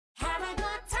a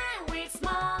good time with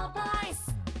small boys.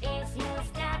 If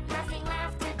you've got nothing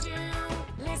left to do,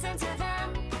 listen to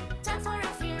them, talk for a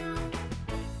few.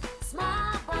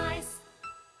 Small boys.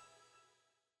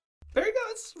 There you go.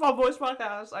 It's Small Boys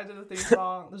Podcast. I did a theme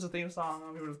song. There's a theme song.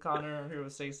 I'm here with Connor. I'm here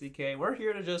with Stacy K. We're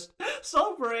here to just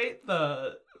celebrate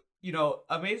the,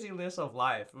 amazingness of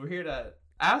life. We're here to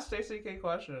ask Stacy K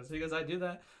questions because I do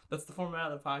that. That's the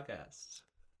format of the podcast.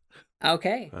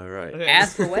 Okay. All right. Okay.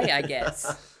 Ask away, I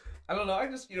guess. I don't know. I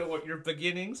just, what your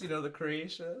beginnings, the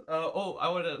creation. I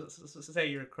want to say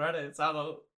your credits. I don't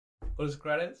know. What is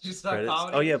credits? You start Credits?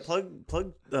 comedy? Oh yeah, plug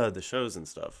the shows and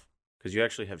stuff because you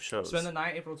actually have shows. Spend the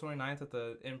night, April 29th at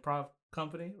the Improv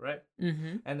Company, right?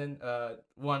 Mm-hmm. And then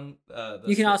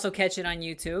You can also catch it on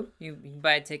YouTube. You can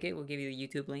buy a ticket. We'll give you the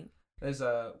YouTube link. There's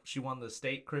she won the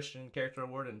State Christian Character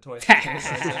Award in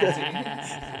 2017.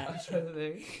 I'm trying to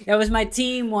think. That was my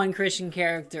team won Christian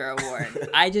Character Award.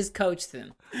 I just coached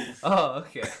them. Oh,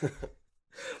 okay. I'm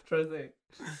trying to think.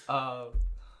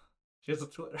 She has a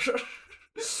Twitter.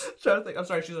 Trying to think. I'm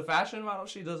sorry. She's a fashion model.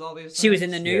 She does all these. She was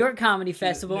things. in the New York Comedy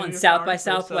Festival New and York South by Comedy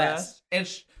Festival, Southwest. and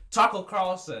Tucker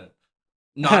Carlson.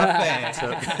 Not a fan.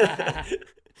 I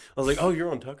was like, oh,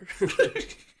 you're on Tucker.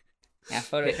 I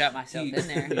photoshopped myself in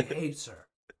there. He hates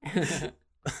her.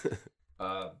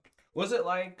 Was it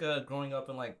like growing up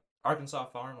in like Arkansas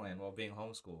farmland while being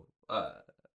homeschooled?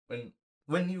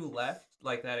 When you left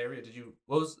like that area, did you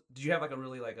have like a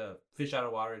really like a fish out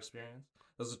of water experience?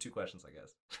 Those are two questions, I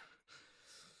guess.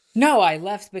 No, I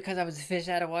left because I was a fish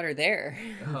out of water there.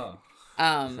 Oh.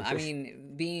 I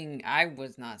mean, I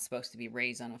was not supposed to be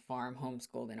raised on a farm,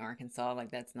 homeschooled in Arkansas.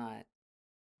 Like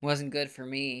wasn't good for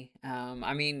me.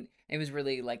 I mean, it was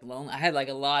really like lonely. I had like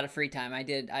a lot of free time.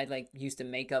 I like used to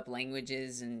make up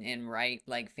languages and write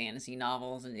like fantasy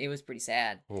novels, and it was pretty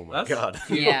sad. Oh my god.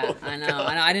 Yeah, Oh I my know.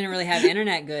 God. I didn't really have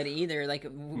internet good either. Like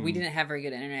we didn't have very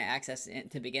good internet access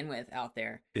to begin with out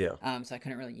there. Yeah. So I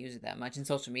couldn't really use it that much, and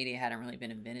social media hadn't really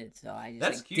been invented, so I just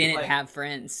That's cute, didn't like- have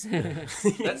friends.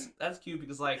 That's cute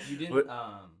because like you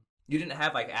didn't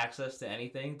have like access to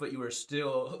anything, but you were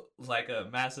still like a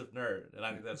massive nerd, and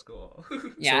I think that's cool.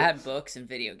 Yeah, So- I had books and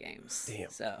video games. Damn.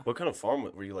 So What kind of farm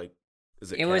were you like?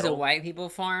 Is it? it was a cattle? white people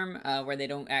farm where they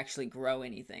don't actually grow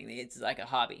anything. It's like a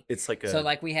hobby. It's like a. So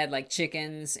like we had like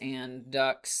chickens and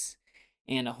ducks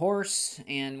and a horse,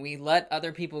 and we let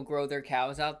other people grow their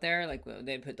cows out there. Like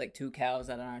they'd put like 2 cows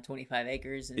out on our 25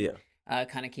 acres and Yeah.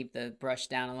 kind of keep the brush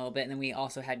down a little bit. And then we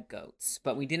also had goats,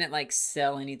 but we didn't like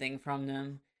sell anything from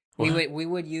them. What? We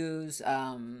would use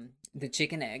the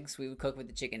chicken eggs. We would cook with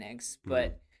the chicken eggs,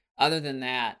 but other than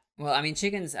that, well, I mean,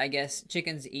 chickens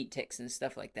eat ticks and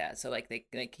stuff like that. So like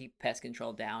they keep pest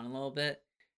control down a little bit,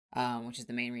 which is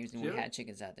the main reason we had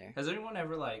chickens out there. Has anyone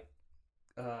ever like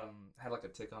had like a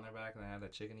tick on their back and they had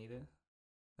that chicken eat it?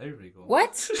 That'd be pretty cool.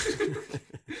 What?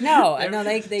 No,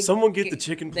 they Someone get the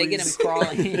chicken, They get them please.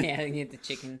 crawling. Yeah, they get the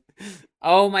chicken.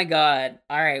 Oh my god!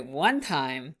 All right, one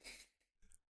time,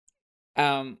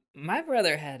 my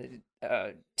brother had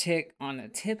a tick on the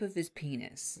tip of his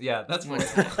penis, Yeah, that's One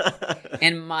what.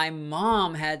 and my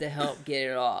mom had to help get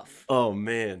it off. Oh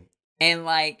man. And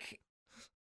like,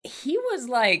 he was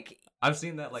like I've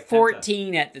seen that like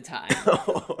 14 at the time.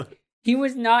 He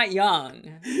was not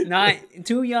young, not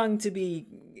too young to be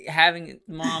having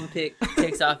mom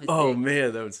ticks off his Oh dick.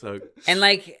 man, that would suck. And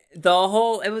like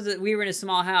we were in a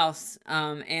small house,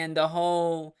 and the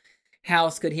whole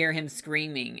house could hear him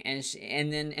screaming,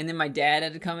 and then my dad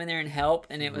had to come in there and help,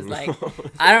 and it was like,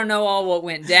 I don't know all what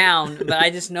went down, but I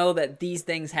just know that these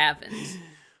things happened.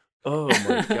 Oh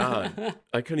my god.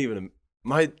 I couldn't even.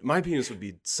 My penis would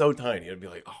be so tiny. I'd be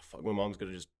like, oh fuck, my mom's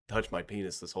gonna just touch my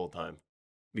penis this whole time.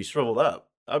 Be shriveled up.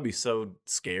 I'd be so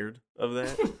scared of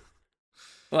that.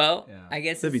 Well, Yeah. I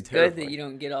guess That'd be it's good that terrifying. you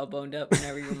don't get all boned up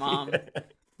whenever your mom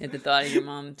at the thought of your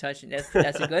mom touching. That's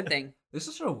a good thing. This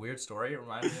is a weird story. It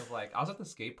reminded me of like I was at the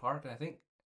skate park and I think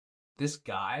this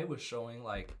guy was showing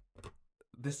like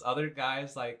this other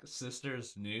guy's like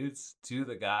sister's nudes to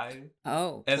the guy.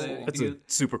 Oh, And cool. then- That's a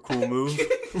super cool move.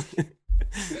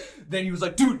 Then he was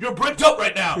like, "Dude, you're bricked up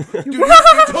right now. Dude, you're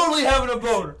totally having a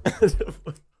boner."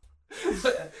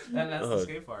 And that's the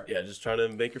skate park. Yeah, just trying to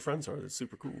make your friends hard. It's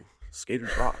super cool.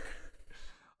 Skaters rock.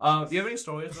 Do you have any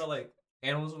stories about like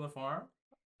animals on the farm?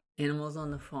 Animals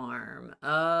on the farm.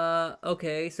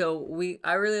 Okay, so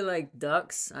I really like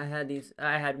ducks. I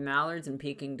had mallards and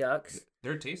Peking ducks.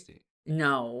 They're tasty.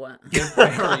 No. They're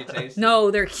very tasty.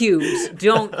 No, they're cubes.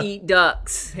 Don't eat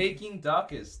ducks. Peking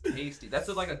duck is tasty. That's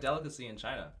like a delicacy in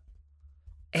China.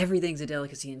 Everything's a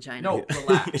delicacy in China. No,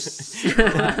 relax.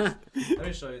 Relax. Let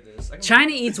me show you this.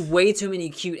 China eats way too many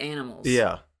cute animals.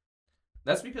 Yeah.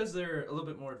 That's because they're a little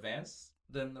bit more advanced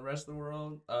than the rest of the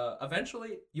world.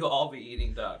 Eventually, you'll all be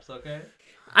eating ducks, okay?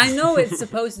 I know it's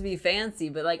supposed to be fancy,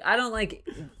 but like I don't like.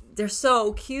 They're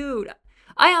so cute.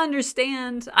 I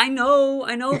understand. I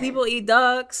know people eat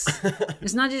ducks.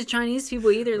 It's not just Chinese people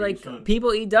either. Like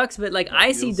people eat ducks, but like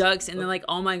I see ducks and they're like,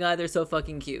 oh my god, they're so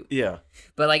fucking cute. Yeah.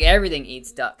 But like everything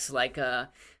eats ducks. Like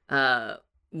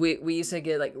we used to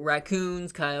get like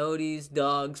raccoons, coyotes,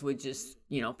 dogs would just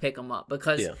pick them up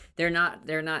because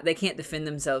they can't defend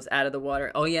themselves out of the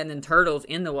water. Oh yeah, and then turtles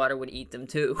in the water would eat them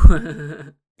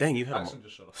too. Dang, you had I them. should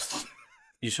just shut off.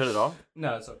 You shut it off?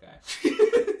 No, it's okay.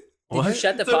 Did you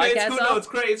shut the It's okay, podcast it's cool. off? No, it's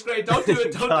great. It's great. Don't do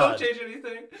it. Don't God. change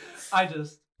anything.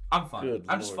 I'm funny. Good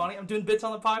I'm just Lord. funny. I'm doing bits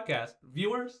on the podcast.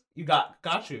 Viewers, I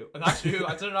got you.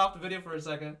 I turned off the video for a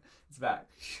second. It's back.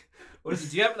 What is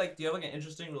it? Do you have like an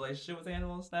interesting relationship with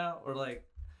animals now, or like,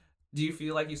 do you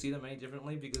feel like you see them any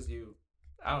differently because you,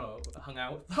 I don't know, hung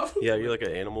out with them? Yeah, you're like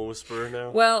an animal whisperer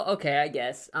now. Well, okay, I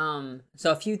guess.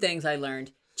 So a few things I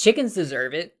learned. Chickens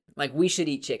deserve it. Like we should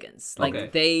eat chickens. Like Okay.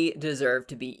 they deserve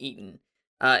to be eaten.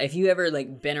 If you ever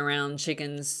like been around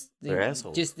chickens, They're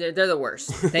assholes. They're the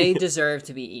worst. They deserve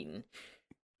to be eaten.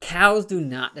 Cows do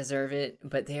not deserve it,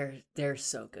 but they're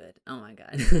so good. Oh my god.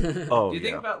 Oh, Do you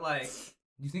think yeah. about like,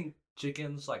 do you think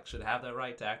chickens like should have that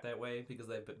right to act that way because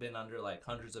they've been under like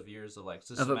hundreds of years of like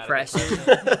systematic oppression.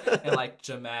 and like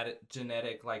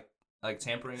genetic like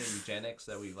tampering and eugenics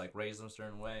that we like raise them a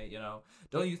certain way,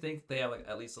 Don't you think they have like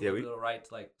at least a little bit of a right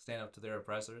to like stand up to their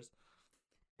oppressors?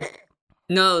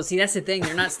 No, see that's the thing.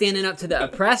 They're not standing up to the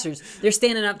oppressors. They're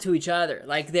standing up to each other.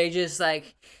 Like they're just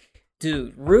like,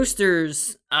 dude,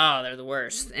 roosters. Oh, they're the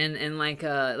worst. And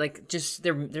like just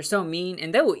they're so mean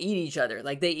and they will eat each other.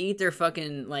 Like they eat their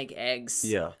fucking like eggs.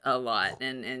 Yeah. A lot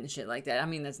and shit like that. I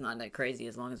mean that's not that crazy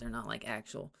as long as they're not like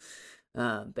actual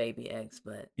baby eggs.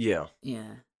 But Yeah. yeah,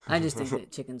 I just think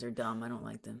that chickens are dumb. I don't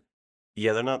like them.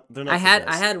 Yeah, they're not. I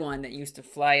had one that used to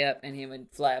fly up and he would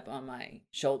fly up on my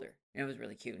shoulder. It was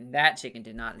really cute, and that chicken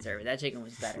did not deserve it. That chicken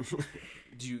was better.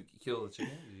 Did you kill the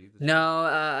chicken? Did you eat the No,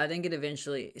 I think it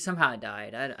eventually somehow it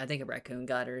died. I think a raccoon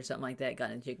got it or something like that.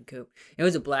 Got in a chicken coop. It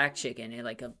was a black chicken,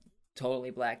 like a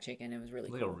totally black chicken. It was really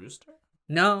like cool. a rooster?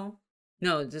 No,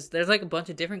 just there's like a bunch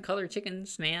of different colored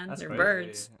chickens, man. That's They're crazy.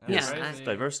 birds. That's Yeah, crazy.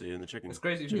 Diversity in the chicken. It's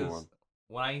crazy chicken because world.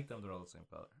 when I eat them, they're all the same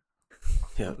color.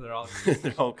 Yeah. They're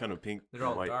all kind of pink. they're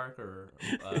all white. dark or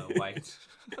white.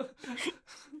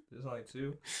 There's only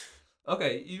two.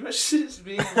 Okay, you mentioned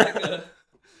being like a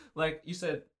like you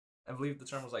said. I believe the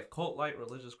term was like cult-like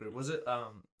religious group. Was it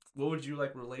what would you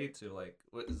like relate to? Like,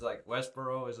 is it like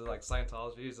Westboro? Is it like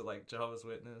Scientology? Is it like Jehovah's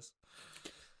Witness?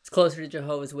 It's closer to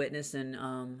Jehovah's Witness than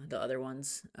the other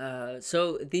ones.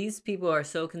 So these people are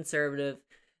so conservative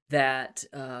that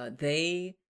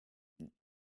they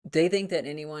think that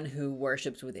anyone who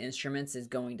worships with instruments is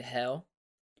going to hell.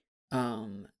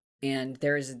 And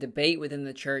there is a debate within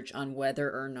the church on whether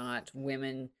or not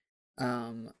women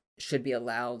should be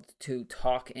allowed to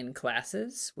talk in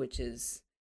classes, which is,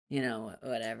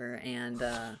 whatever. And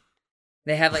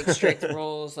they have like strict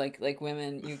rules, like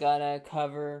women, you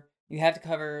have to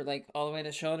cover like all the way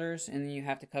to shoulders, and then you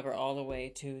have to cover all the way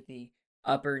to the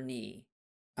upper knee,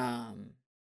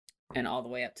 and all the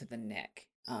way up to the neck.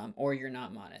 Or you're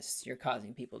not modest. You're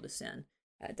causing people to sin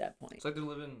at that point. It's like they're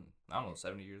living, I don't know,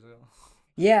 70 years ago.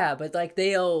 Yeah, but like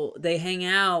they hang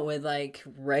out with like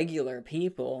regular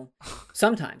people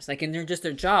sometimes, like, and they're just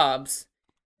their jobs,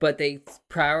 but they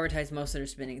prioritize most of their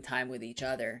spending time with each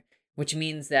other, which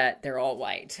means that they're all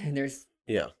white. And there's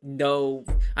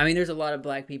there's a lot of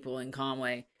black people in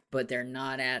Conway, but they're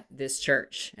not at this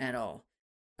church at all.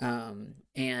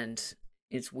 And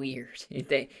it's weird.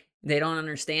 They don't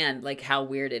understand like how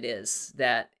weird it is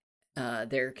that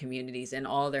their communities and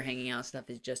all their hanging out stuff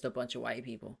is just a bunch of white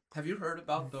people. Have you heard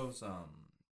about those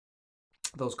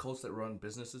cults that run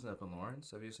businesses up in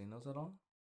Lawrence? Have you seen those at all?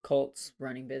 Cults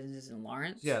running businesses in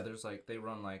Lawrence? Yeah, there's like they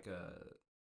run like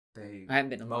they I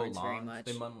haven't been to mow Lawrence very lawns. much.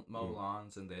 They mow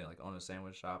lawns and they like own a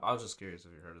sandwich shop. I was just curious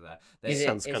if you heard of that. Is it-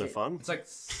 Sounds kind of it- fun. It's like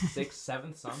 6th,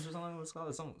 7th Sons or something. What it's called?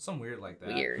 It's some weird like that.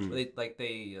 Weird. But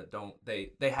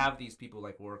they have these people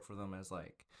like work for them as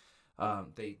like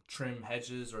they trim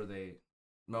hedges or they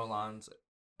mow lawns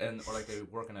or like they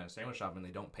work in a sandwich shop and they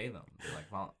don't pay them. They're like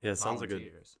Yeah, it sounds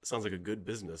volunteers. like a good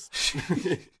business.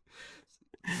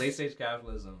 Late stage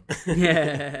capitalism.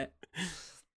 Yeah.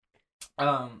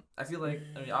 I feel like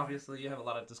obviously you have a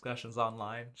lot of discussions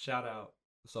online. Shout out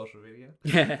social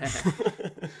media.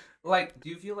 Like, do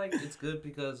you feel like it's good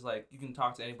because like you can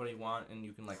talk to anybody you want and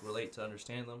you can like relate to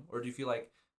understand them, or do you feel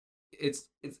like it's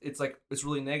like it's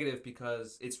really negative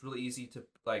because it's really easy to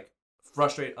like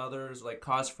frustrate others, like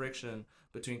cause friction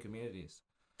between communities.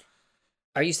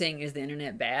 Are you saying is the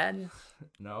internet bad?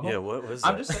 No. Yeah, what was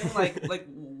I'm that? just saying, like,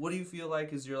 what do you feel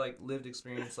like is your like lived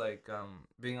experience, like,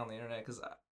 being on the internet? Because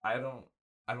I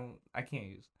can't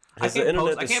use. Has the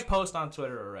internet I can't post on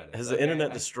Twitter or Reddit. Has the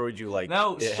internet destroyed you like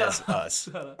No, it shut has up, us?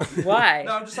 shut up. Why?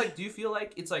 No, I'm just like, do you feel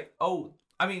like it's like, oh,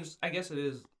 I mean, I guess it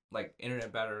is like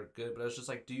internet bad or good, but it's just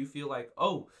like, do you feel like,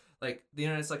 oh, like the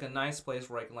internet's like a nice place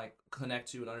where I can like connect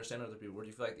to and understand other people? Or do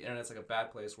you feel like the internet's like a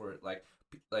bad place where like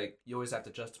you always have to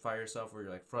justify yourself, where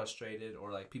you're like frustrated,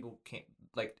 or like people can't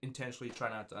like intentionally try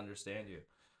not to understand you?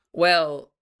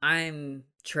 Well, I'm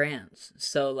trans,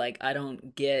 so like I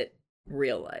don't get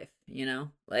real life, you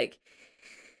know? Like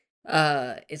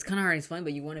it's kind of hard to explain,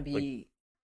 but you want to be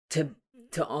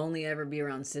to only ever be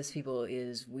around cis people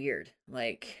is weird.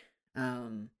 Like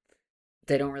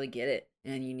they don't really get it,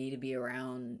 and you need to be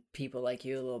around people like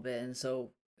you a little bit, and so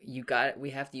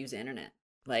we have to use the internet.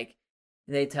 Like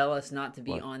they tell us not to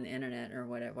be What? on the internet or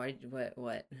whatever. What?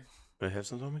 Do I have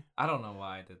something on me? I don't know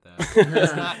why I did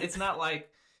that. It's not like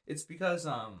it's because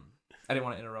I didn't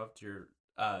want to interrupt your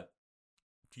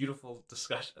beautiful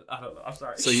discussion. I don't know. I'm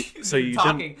sorry. So you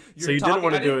talking. didn't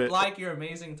want to do it. Like your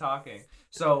amazing talking.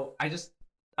 So I don't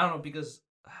know, because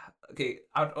okay,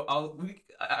 I'll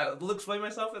explain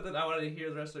myself, and then I wanted to hear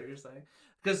the rest of what you're saying.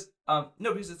 Because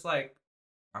because it's like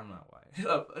I'm not white.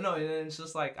 No, it's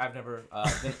just like I've never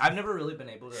really been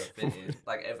able to fit in.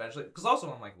 Like eventually, because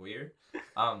also I'm like weird.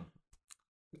 I'm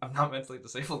not mentally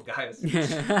disabled, guys. Do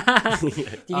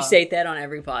you say that on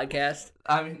every podcast?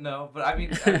 I mean, no, but I mean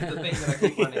the thing that I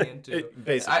keep running into.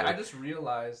 Basically, I just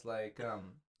realized like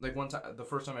one time, the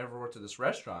first time I ever worked at this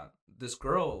restaurant, this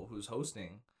girl who's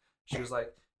hosting, she was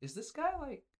like, "Is this guy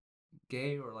like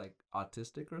gay or like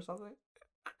autistic or something?"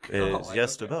 It's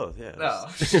yes to okay. both. Yeah. No,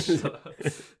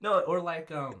 no, or like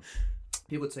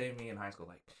people would say to me in high school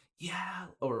like, "Yeah,"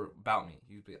 or about me,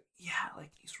 you'd be like, "Yeah,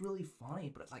 like he's really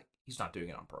funny, but like he's not doing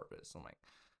it on purpose." I'm like,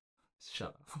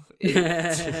 shut up.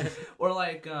 Or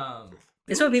like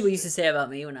That's what people used to say about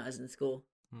me when I was in school.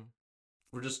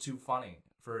 we're just too funny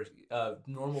for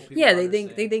normal people. Yeah, to they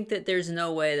understand. think that there's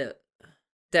no way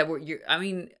that I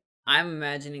mean, I'm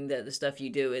imagining that the stuff you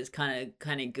do is kind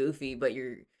of goofy, but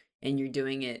you're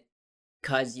doing it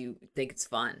cuz you think it's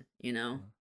fun, you know?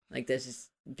 Like this is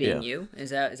being you. Is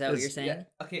that what you're saying? Yeah.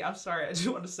 Okay, I'm sorry. I just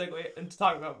want to segue and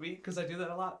talk about me because I do that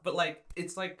a lot. But like,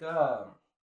 it's like I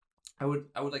would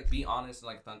like be honest and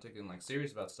like authentic and like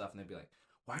serious about stuff, and they'd be like,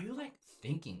 "Why are you like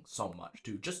thinking so much,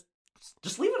 dude? Just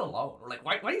leave it alone." Or like,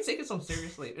 why do you take it so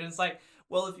seriously? And it's like,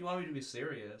 well, if you want me to be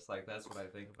serious, like that's what I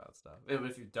think about stuff.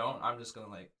 If you don't, I'm just gonna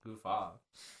like goof off.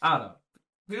 I don't know.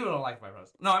 People don't like my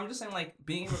process. No, I'm just saying like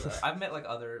being able to. I've met like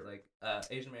other like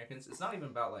Asian Americans. It's not even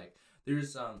about like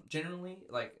there's generally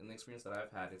like in the experience that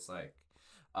I've had, it's like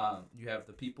you have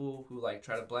the people who like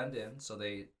try to blend in, so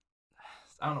they.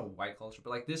 I don't know white culture, but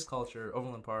like this culture,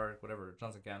 Overland Park, whatever,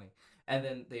 Johnson County, and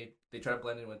then they try to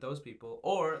blend in with those people,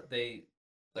 or they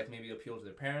like maybe appeal to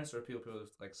their parents or appeal to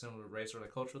like similar race or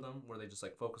like culture to them, where they just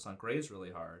like focus on grades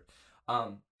really hard.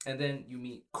 And then you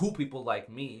meet cool people like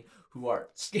me who are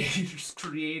skaters,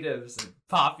 creatives, and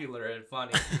popular and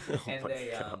funny, and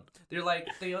they're like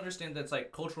they understand that it's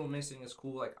like cultural mixing is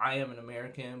cool. Like I am an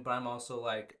American, but I'm also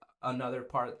like another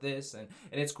part of this, and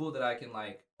it's cool that I can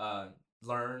like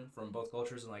learn from both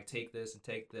cultures and like take this,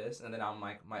 and then I'm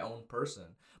like my own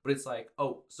person. But it's like,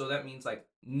 oh, so that means like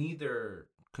neither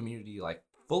community like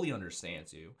fully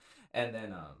understands you, and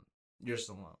then you're just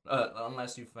alone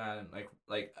unless you find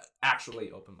like actually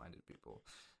open-minded people,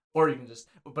 or you can just.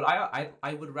 But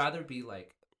I would rather be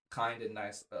like kind and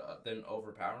nice than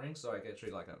overpowering, so I get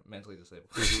treated like a mentally disabled.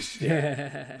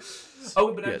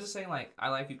 Oh, but I'm just saying, like, I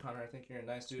like you, Connor. I think you're a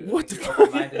nice dude. What the you're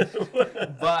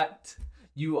open-minded. But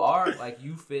you are like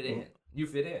you fit in. You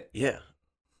fit in. Yeah.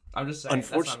 I'm just saying.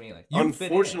 That's not me. Like, you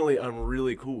unfortunately, I'm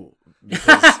really cool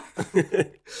because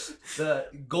the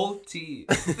gold tea.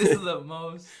 This is the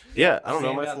most. Yeah, I don't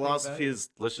know. My standout thing philosophy about it. is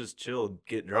let's just chill,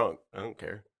 get drunk. I don't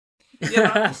care.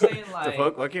 Yeah, I'm just saying, The like.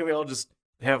 fuck? Why can't we all just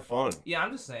have fun? Yeah,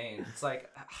 I'm just saying. It's like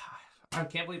I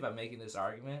can't believe I'm making this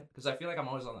argument because I feel like I'm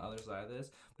always on the other side of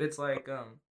this. But it's like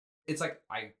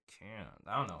I can't.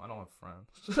 I don't know. I don't have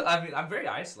friends. I mean, I'm very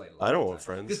isolated. I don't want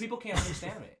friends because people can't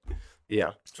understand me.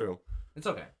 Yeah, true. It's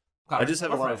okay. I just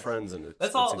have a We're lot of friends, and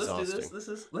That's all. it's Let's exhausting.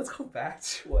 do this. Let's go back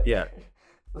to what. Yeah.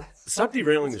 Stop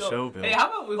derailing the show, Bill. Hey, how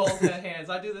about we hold hands?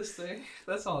 I do this thing.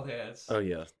 Let's hold hands. Oh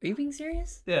yeah. Are you being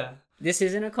serious? Yeah. This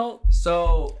isn't a cult?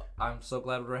 So I'm so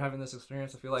glad we're having this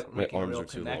experience. I feel like we're My making a arms real are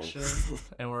too long. connection,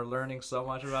 and we're learning so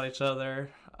much about each other.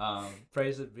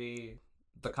 Praise it be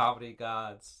the comedy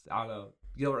gods. I don't know.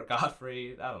 Gilbert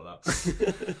Gottfried. I don't know.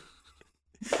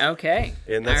 Okay.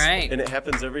 And All that's right. and it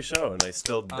happens every show, and I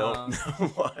still don't know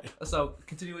why. So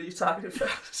continue what you're talking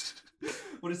about.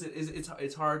 What is it?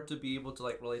 It's hard to be able to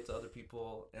like relate to other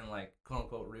people in like quote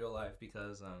unquote real life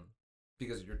because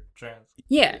you're trans.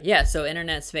 Yeah. So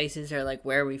internet spaces are like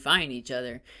where we find each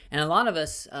other, and a lot of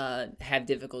us have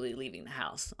difficulty leaving the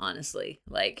house. Honestly,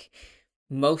 like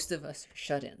most of us are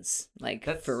shut-ins,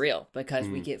 like for real, because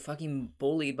we get fucking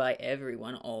bullied by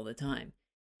everyone all the time.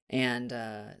 And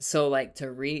so like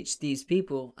to reach these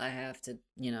people, I have to,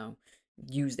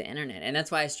 use the internet. And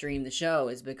that's why I stream the show,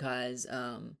 is because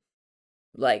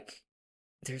like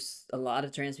there's a lot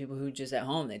of trans people who just at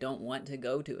home, they don't want to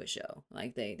go to a show.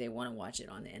 Like they want to watch it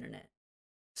on the internet.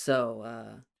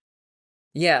 So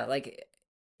yeah, like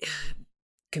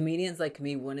comedians like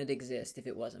me wouldn't exist if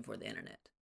it wasn't for the internet.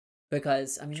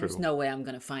 Because I mean, there's no way I'm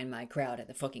gonna find my crowd at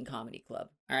the fucking comedy club.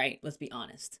 All right, let's be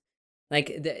honest.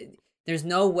 Like there's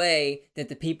no way that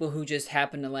the people who just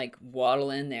happen to like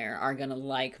waddle in there are gonna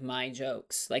like my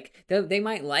jokes. Like they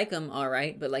might like them, all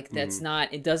right, but like that's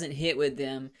not. It doesn't hit with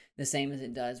them the same as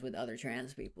it does with other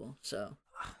trans people. So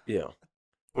Yeah.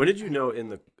 When did you know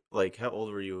like how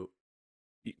old were you?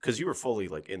 Because you were fully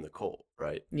like in the cult,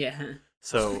 right? yeah.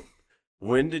 So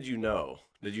when did you know?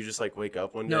 Did you just like wake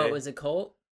up one day? No, it was a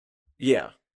cult.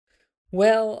 Yeah.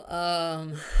 Well,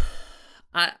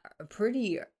 I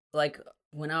pretty like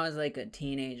when I was like a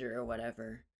teenager or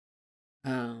whatever.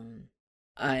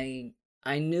 I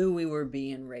knew we were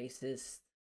being racist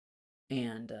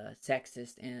and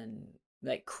sexist and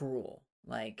like cruel,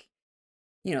 like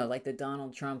like the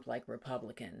Donald Trump like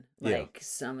Republican, like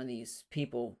some of these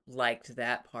people liked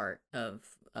that part of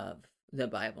the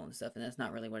Bible and stuff, and that's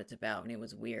not really what it's about, and it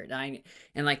was weird. I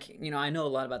know a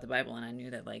lot about the Bible, and I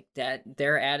knew that like that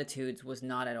their attitudes was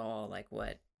not at all like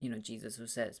what Jesus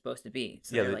was said it's supposed to be.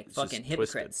 So they're like fucking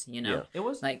hypocrites, It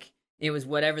was like it was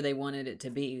whatever they wanted it to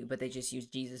be, but they just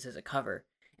used Jesus as a cover.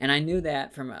 And I knew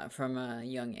that from a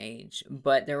young age,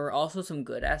 but there were also some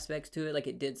good aspects to it. Like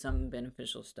it did some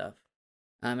beneficial stuff,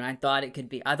 and I thought it could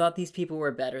be. I thought these people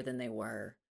were better than they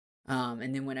were.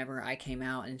 And then whenever I came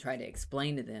out and tried to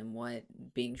explain to them what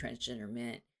being transgender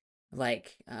meant,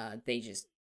 like they just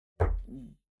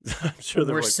I'm sure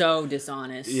were like, so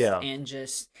dishonest. Yeah. And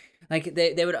just like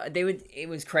they would it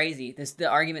was crazy. The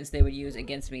arguments they would use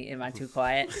against me. Am I too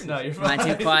quiet? No, you're Am I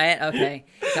fine. too quiet? Okay.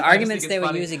 The arguments they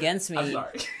would use against me. I'm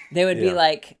sorry. They would be Yeah.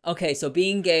 like, okay, so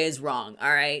being gay is wrong,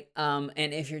 all right? And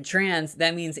if you're trans,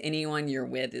 that means anyone you're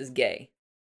with is gay.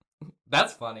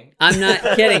 That's funny. I'm not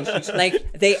kidding.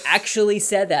 Like they actually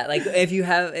said that. Like if you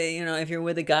have, if you're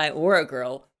with a guy or a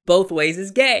girl, both ways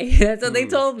is gay. That's what they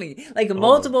told me. Like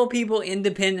multiple people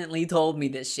independently told me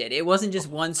this shit. It wasn't just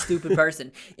one stupid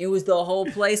person. It was the whole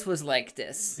place was like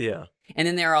this. Yeah. And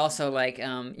then they're also like,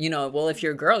 well, if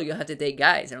you're a girl, you'll have to date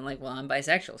guys. And I'm like, well, I'm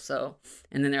bisexual, so.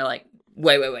 And then they're like,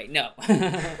 wait, no.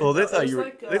 Well, they thought It's you were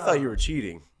like, they thought you were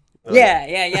cheating.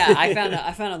 Yeah. I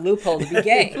found a loophole to be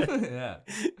gay. Yeah.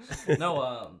 No,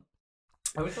 I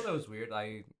always thought that was weird.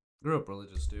 I grew up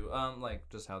religious too. Like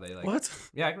just how they like. What?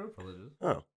 Yeah, I grew up religious.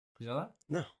 Oh. You know that?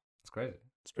 No. It's crazy.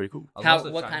 It's pretty cool. I was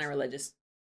also What Chinese- kind of religious?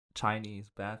 Chinese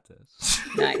Baptist.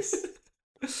 Nice.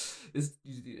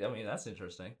 I mean, that's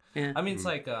interesting. Yeah. I mean, it's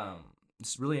like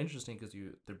it's really interesting because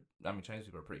Chinese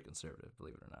people are pretty conservative,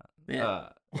 believe it or not. Yeah.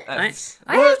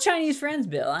 I have Chinese friends,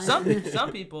 Bill. Some people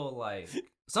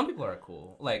some people are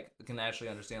cool, like can actually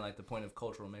understand like the point of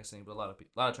cultural mixing, but a lot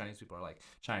of Chinese people are like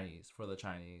Chinese for the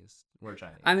Chinese. We're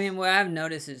Chinese. I mean, what I've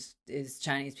noticed is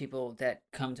Chinese people that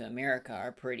come to America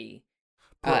are pretty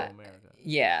pro America.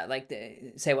 Yeah, like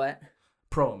say what?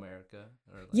 Pro America.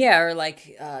 Or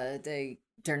like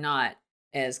they're not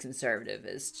as conservative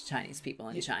as Chinese people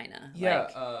in China. Yeah,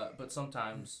 like, but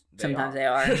sometimes they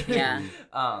are. Yeah.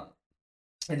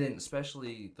 And then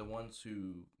especially the ones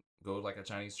who go to like a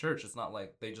Chinese church, it's not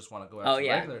like they just want to go out to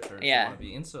regular church. Yeah. They want to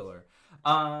be insular.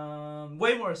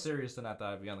 Way more serious than I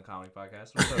thought I'd be on the comedy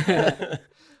podcast.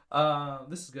 So,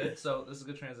 this is good. So this is a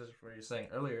good transition for what you were saying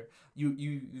earlier.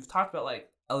 You've talked about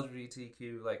like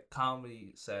LGBTQ like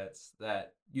comedy sets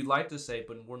that you'd like to say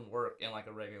but wouldn't work in like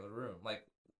a regular room. Like,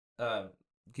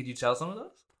 could you tell some of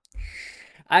those?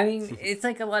 I mean, it's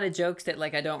like a lot of jokes that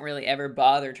like I don't really ever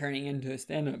bother turning into a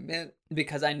stand-up bit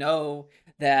because I know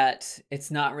that it's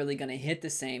not really going to hit the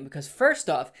same because first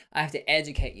off, I have to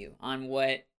educate you on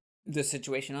what the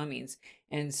situation means.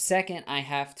 And second, I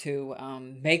have to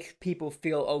make people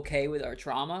feel okay with our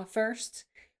trauma first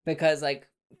because like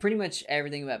pretty much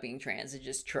everything about being trans is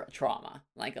just trauma.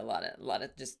 Like a lot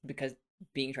of just because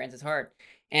being trans is hard.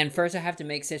 And first I have to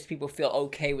make cis people feel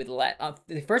okay with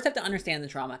they first have to understand the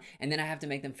trauma, and then I have to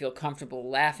make them feel comfortable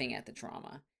laughing at the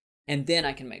trauma. And then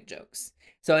I can make jokes.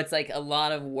 So it's like a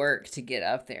lot of work to get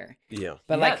up there. Yeah.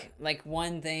 But like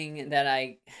one thing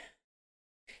that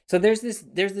so there's this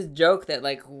joke that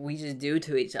like we just do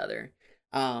to each other.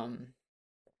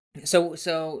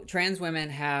 So trans women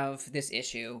have this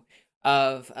issue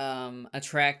of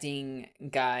attracting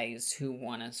guys who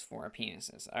want us for our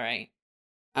penises, all right?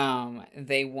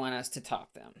 They want us to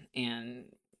top them, and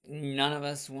none of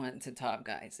us want to top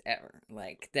guys ever.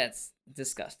 Like, that's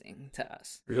disgusting to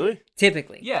us. Really?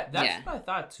 Typically. Yeah, that's what I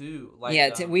thought too.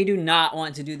 Like, we do not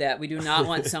want to do that. We do not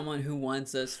want someone who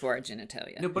wants us for our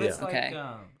genitalia. No, but it's like, okay.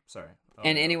 Sorry.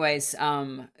 And anyways,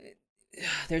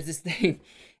 there's this thing,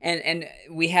 and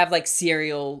we have like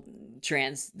serial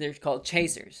trans. They're called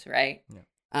chasers, right? Yeah.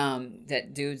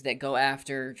 That dudes that go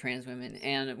after trans women,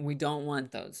 and we don't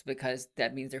want those because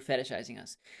that means they're fetishizing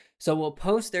us. So we'll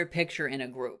post their picture in a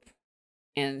group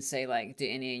and say like, "Do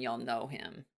any of y'all know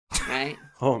him?" Right?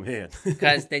 Oh man.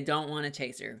 Because they don't want a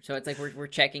chaser. So it's like we're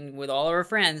checking with all of our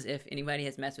friends if anybody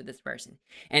has messed with this person,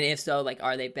 and if so, like,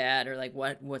 are they bad, or like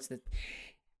what's the.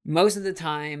 Most of the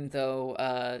time,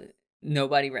 though,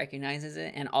 nobody recognizes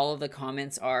it, and all of the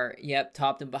comments are, "Yep,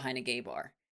 topped him behind a gay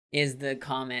bar." Is the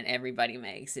comment everybody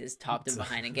makes, is topped him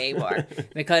behind a gay bar.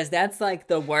 Because that's like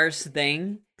the worst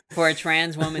thing for a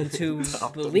trans woman to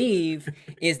believe,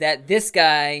 is that this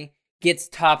guy gets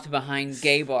topped behind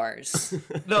gay bars.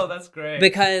 No, that's great.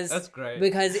 Because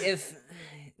if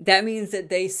that means that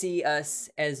they see us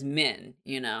as men,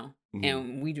 you know,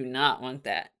 and we do not want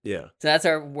that. Yeah. So that's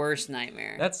our worst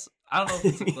nightmare. I don't know if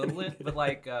it's equivalent, but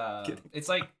like it's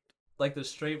like the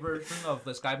straight version of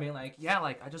this guy being like, yeah,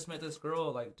 like I just met this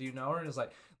girl, like, do you know her? And it's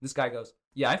like this guy goes,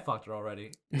 yeah, I fucked her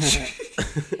already.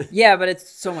 Yeah, but it's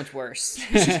so much worse.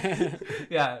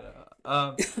 Yeah.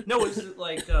 No, it's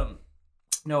like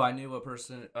no, I knew a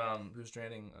person who's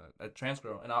dating a trans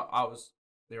girl, and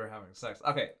they were having sex.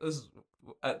 Okay, this is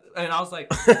and I was like,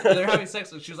 they're having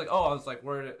sex, and she was like, oh, I was like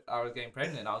worried I was getting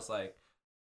pregnant. And I was like,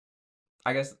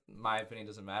 I guess my opinion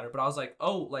doesn't matter, but I was like,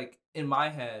 oh, like in my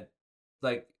head,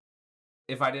 like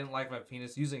if I didn't like my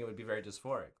penis, using it would be very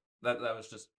dysphoric. That was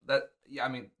just that. Yeah, I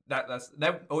mean that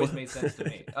always made sense to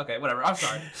me. Okay, whatever. I'm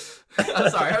sorry.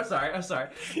 I'm sorry.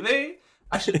 Maybe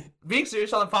I should being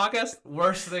serious on the podcast.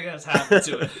 Worst thing that's happened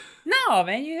to it. No,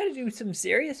 man, you gotta do some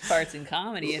serious parts in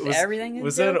comedy. If everything is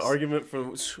was jokes. that an argument for?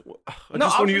 I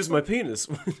just want to use my penis.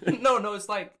 No, it's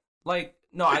like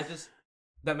no.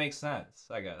 That makes sense.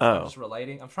 I guess. I'm just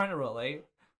relating. I'm trying to relate.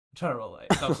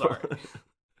 I'm sorry.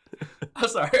 I'm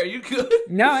sorry. Are you good?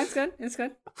 No, it's good. It's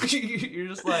good. You're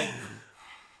just like,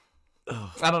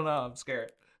 I don't know. I'm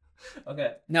scared.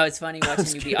 Okay. No, it's funny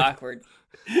watching you be awkward.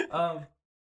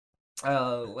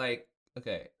 Like,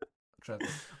 okay.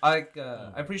 I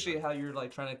appreciate how you're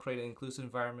like trying to create an inclusive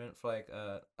environment for like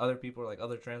other people, like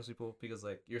other trans people, because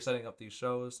like you're setting up these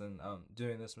shows and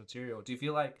doing this material. Do you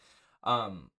feel like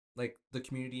the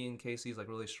community in KC is like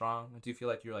really strong? Do you feel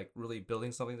like you're like really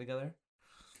building something together?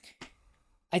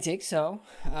 I think so.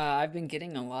 I've been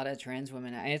getting a lot of trans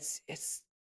women. It's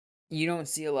you don't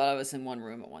see a lot of us in one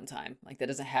room at one time. Like that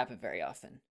doesn't happen very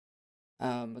often.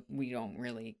 We don't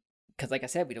really, because like I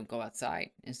said, we don't go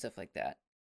outside and stuff like that.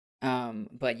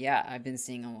 But yeah, I've been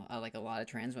seeing a lot of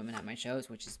trans women at my shows,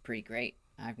 which is pretty great.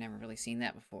 I've never really seen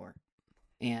that before,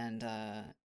 and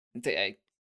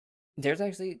there's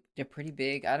actually a pretty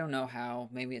big. I don't know how.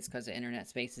 Maybe it's because of internet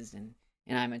spaces and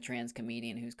I'm a trans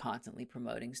comedian who's constantly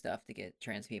promoting stuff to get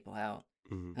trans people out.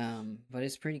 Mm-hmm. But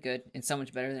it's pretty good. It's so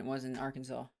much better than it was in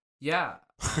Arkansas. Yeah.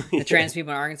 The trans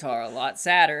people in Arkansas are a lot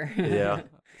sadder. Yeah.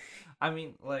 I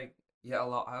mean, like, yeah, a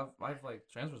lot. I've like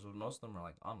transfers, but most of them are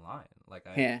like online. Like,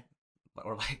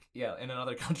 or like, yeah, in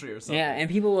another country or something. Yeah, and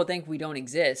people will think we don't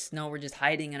exist. No, we're just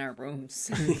hiding in our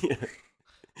rooms.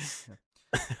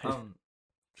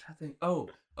 I think. Oh,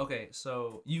 okay.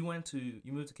 So you moved to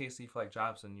KC for like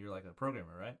jobs, and you're like a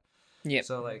programmer, right? Yeah.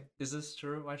 So like, is this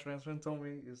true? My trans friend told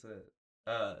me is that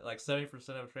like 70%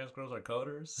 of trans girls are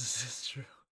coders. Is this true?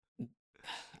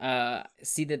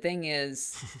 See, the thing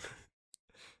is,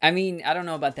 I mean, I don't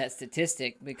know about that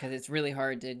statistic because it's really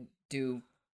hard to do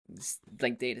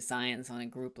like data science on a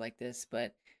group like this,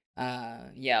 but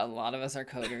yeah, a lot of us are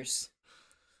coders.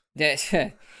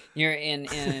 That you're in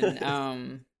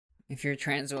if you're a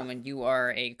trans woman, you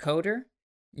are a coder,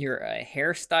 you're a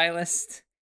hairstylist,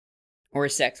 or a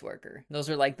sex worker. Those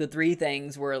are like the 3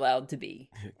 things we're allowed to be.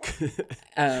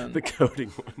 The coding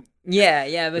one.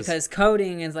 Yeah, because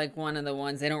coding is like one of the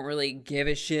ones they don't really give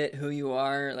a shit who you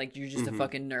are. Like you're just a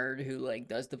fucking nerd who like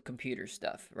does the computer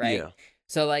stuff, right? Yeah.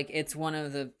 So like it's one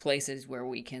of the places where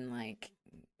we can like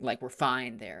we're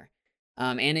fine there.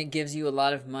 And it gives you a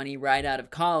lot of money right out of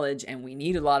college, and we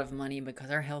need a lot of money because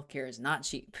our healthcare is not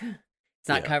cheap. It's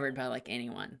not covered by like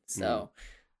anyone. So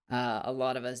a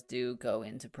lot of us do go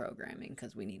into programming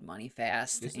because we need money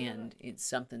fast, and it's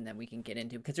something that we can get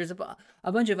into because there's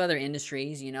a bunch of other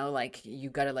industries, you know, like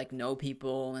you gotta like know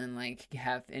people and like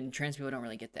and trans people don't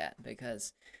really get that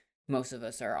because most of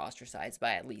us are ostracized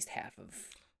by at least half of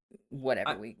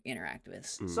whatever we interact with.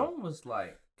 Someone was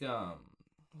like,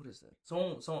 what is it?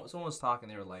 Someone was talking.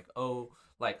 They were like, "Oh,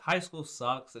 like high school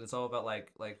sucks, and it's all about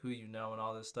like who you know and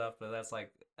all this stuff." But that's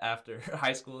like after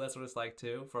high school, that's what it's like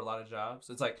too for a lot of jobs.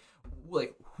 It's like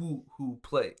who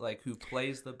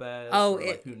plays the best, or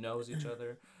like who knows each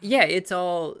other. Yeah, it's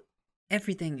all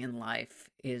everything in life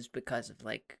is because of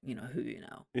like you know who you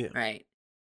know, right?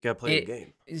 Gotta play the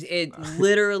game. It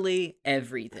literally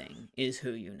everything is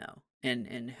who you know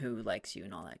and who likes you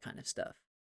and all that kind of stuff.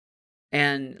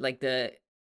 And like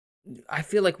I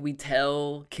feel like we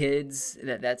tell kids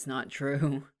that that's not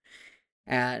true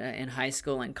in high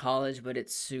school and college, but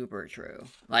it's super true.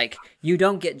 Like you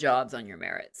don't get jobs on your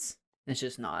merits. It's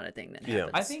just not a thing that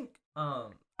happens. I think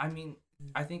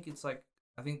I think it's like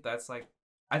I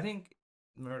think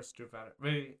merits do factor.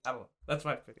 Maybe I don't know. That's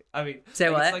my opinion. I mean, say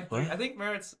like, what? I think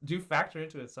merits do factor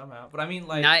into it somehow. But I mean,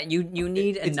 like, not you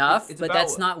need enough, it's but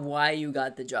that's not why you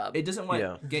got the job. It doesn't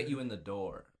get you in the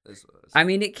door. I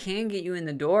mean, it can get you in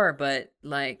the door, but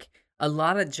like a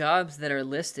lot of jobs that are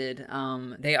listed,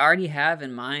 they already have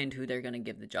in mind who they're going to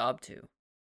give the job to.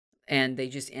 And they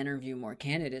just interview more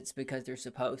candidates because they're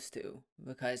supposed to,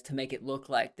 because to make it look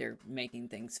like they're making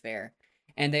things fair.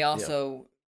 And they also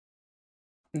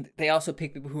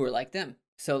pick people who are like them.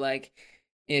 So like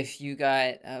if you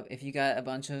got a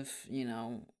bunch of, you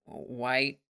know,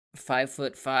 white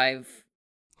 5'5"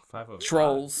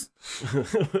 trolls.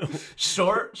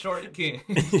 short king.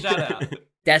 Shout out.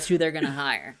 That's who they're gonna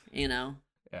hire, you know.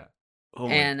 Yeah. Oh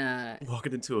and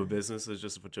walking into a business is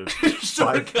just a bunch of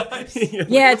short guys.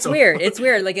 Yeah, it's weird. It's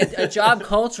weird. Like a job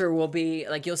culture will be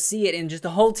like you'll see it, and just the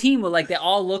whole team will like they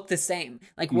all look the same.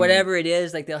 Like whatever it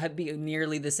is, like they'll be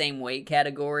nearly the same weight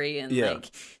category and like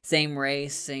same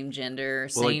race, same gender,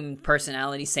 same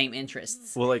personality, same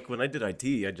interests. Well, like when I did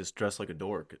IT, I just dressed like a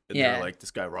dork, and they're like,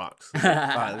 "This guy rocks." Like, all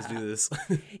right, let's do this.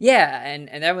 Yeah, and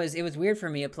it was weird for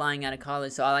me applying out of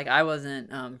college. So I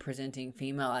wasn't presenting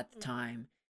female at the time.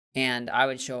 And I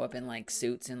would show up in like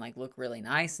suits and like look really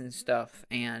nice and stuff.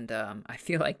 And I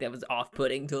feel like that was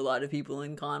off-putting to a lot of people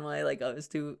in Conway. Like I was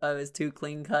too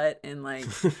clean cut and like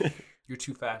you're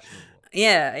too fashionable.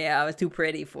 Yeah, I was too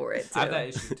pretty for it too. I have that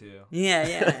issue too.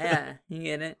 Yeah. You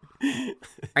get it.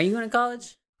 Are you going to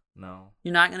college? No.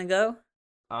 You're not going to go?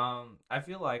 I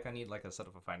feel like I need like a set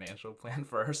of a financial plan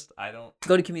first. I don't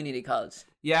go to community college.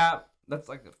 Yeah, that's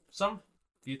like some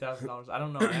few $1,000s. I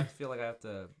don't know. I feel like I have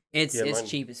to. It's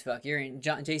cheap as fuck. You're in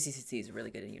JCCC is really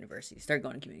good at university. Start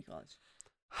going to community college.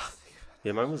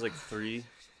 Yeah, mine was like $3,000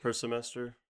 per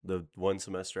semester. The one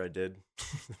semester I did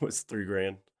was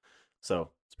 $3,000, so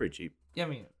it's pretty cheap. Yeah, I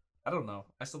mean, I don't know.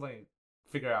 I still like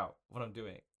figure out what I'm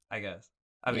doing. I guess.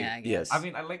 I mean, yes. I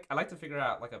mean, I like to figure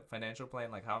out like a financial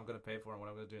plan, like how I'm gonna pay for and what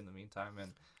I'm gonna do in the meantime.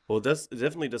 And well, it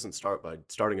definitely doesn't start by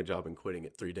starting a job and quitting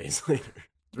it 3 days later.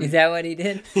 Is that what he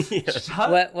did?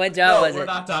 Yeah. What job was it? We're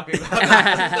not talking about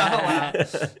that.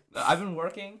 It's not allowed. I've been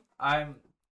working. I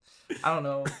don't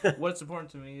know. What's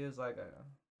important to me is like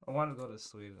I want to go to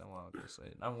Sweden.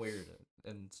 I'm weird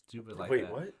and stupid like that. Wait,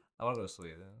 what? I want to go to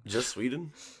Sweden. Just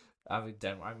Sweden? I'm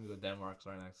gonna go to Denmark.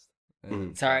 Sorry,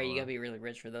 next. Sorry, you gotta be really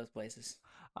rich for those places.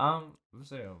 I'm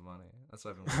saving up money. That's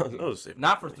what I've been working.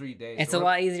 Not for 3 days. It's a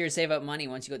lot easier to save up money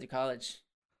once you go to college.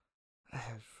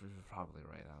 You're probably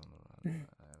right. I don't know.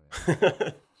 I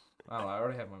don't know. I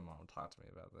already had my mom talk to me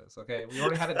about this. Okay, we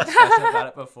already had a discussion about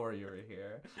it before you were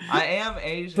here. I am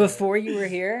Asian. Before you were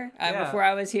here? Before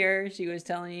I was here, she was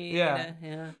telling you.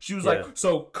 Yeah. She was like,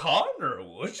 "So Connor,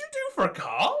 what'd you do for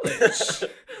college?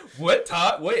 what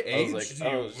age did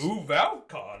you move out,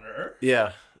 Connor?"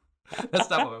 Yeah. That's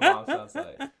not what my mom sounds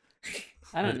like.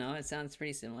 I don't know. It sounds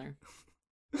pretty similar.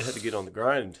 I had to get on the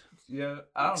grind. Yeah,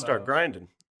 I don't know. Start grinding.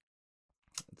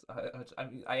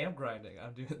 I am grinding.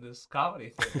 I'm doing this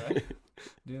comedy thing, right?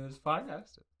 Doing this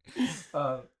podcast.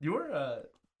 You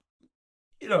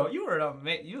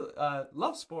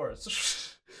love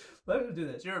sports. Let me do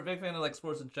this. You're a big fan of like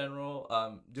sports in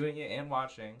general, doing it and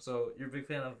watching. So you're a big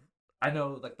fan of I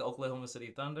know like the Oklahoma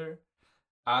City Thunder.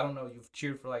 I don't know. You've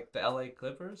cheered for like the LA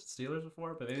Clippers, Steelers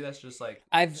before, but maybe that's just like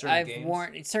certain games.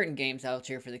 worn certain games. I'll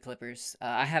cheer for the Clippers.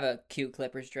 I have a cute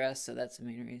Clippers dress, so that's the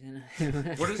main reason.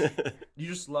 What is you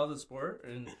just love the sport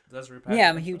and that's your passion? Yeah,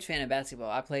 I'm a huge fan of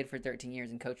basketball. I played for 13 years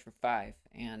and coached for 5,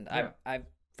 and Yeah. I've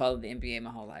followed the NBA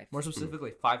my whole life. More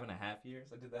specifically, 5.5 years.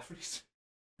 I did that for you.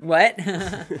 What?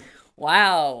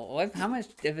 Wow. How much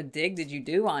of a dig did you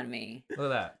do on me? Look at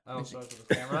that. I don't start with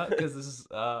the camera because this is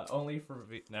only for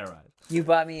never mind. You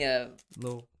bought me a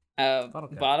Little, bottle,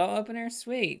 cap. opener?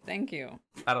 Sweet. Thank you.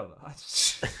 I don't know.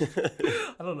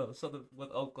 I don't know, something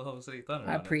with Oklahoma City Thunder.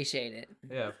 I on it. appreciate it.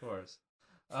 Yeah, of course.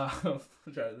 I'm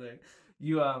trying to think.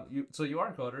 So you are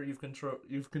a coder.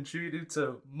 You've contributed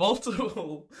to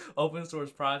multiple open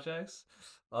source projects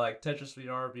like Tetris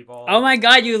VR, Ball. Oh my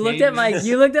god, you looked at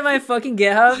my fucking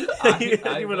GitHub?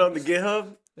 You went on the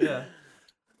GitHub? Yeah.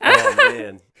 Oh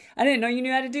man. I didn't know you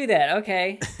knew how to do that.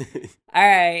 Okay. All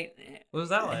right. What was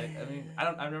that like? I mean,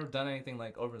 I've never done anything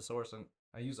like open source, and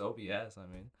I use OBS. I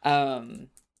mean,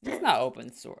 It's not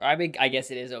open source. I mean, I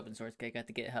guess it is open source. I got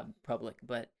the GitHub public,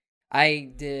 but I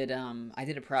did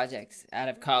a project out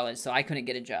of college, so I couldn't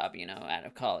get a job, out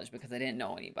of college because I didn't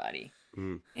know anybody.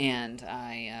 And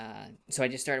so I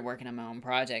just started working on my own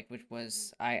project, which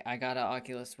was I got an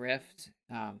Oculus Rift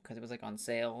because it was like on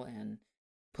sale, and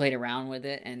played around with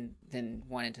it, and then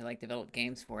wanted to like develop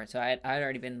games for it. So I'd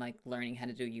already been like learning how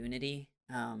to do Unity,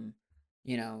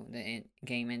 the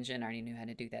game engine. I already knew how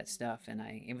to do that stuff, and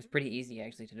it was pretty easy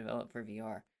actually to develop for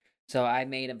VR. So I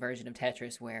made a version of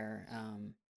Tetris where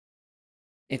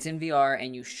it's in VR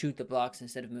and you shoot the blocks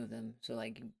instead of move them. So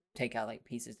like you take out like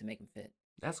pieces to make them fit.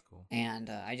 that's cool. And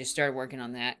I just started working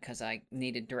on that because I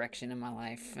needed direction in my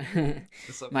life.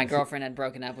 So My girlfriend had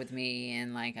broken up with me,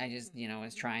 and like I just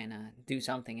was trying to do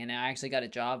something, and I actually got a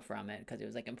job from it because it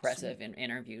was like impressive in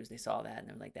interviews. They saw that and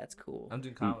they were like, "That's cool." I'm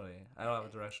doing comedy. I don't have a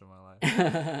direction in my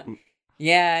life.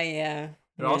 Yeah.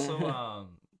 But also,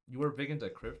 you were big into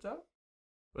crypto.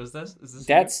 Was this? Is this?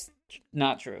 That's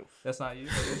not true. That's not you.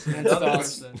 It's That's another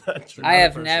false. person. Not true. I Another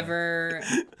have person. never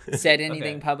said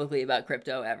anything Okay. publicly about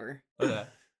crypto ever. Okay.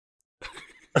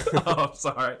 Oh, I'm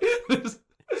sorry.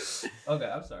 Okay,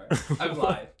 I'm sorry. I'm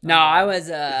live. No, I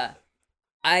was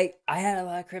I had a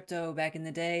lot of crypto back in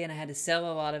the day, and I had to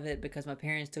sell a lot of it because my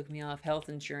parents took me off health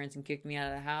insurance and kicked me out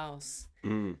of the house.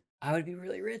 I would be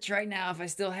really rich right now if I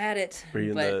still had it. Were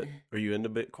you but into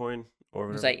Bitcoin or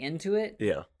whatever? was I into it?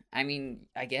 Yeah. I mean,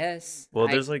 I guess. Well,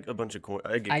 I, there's like a bunch of coins.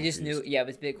 I just knew. Yeah, it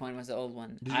was Bitcoin was the old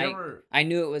one. Did you ever? I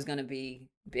knew it was gonna be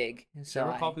big. Did you So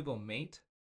ever call people mate?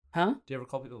 Huh? Do you ever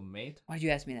call people mate? Why'd you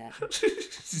ask me that?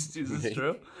 Is this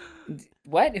true?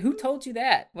 What? Who told you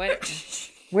that? What?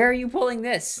 Where are you pulling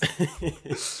this?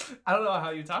 I don't know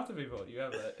how you talk to people. You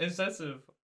have an insensitive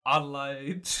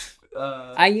online.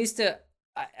 I used to.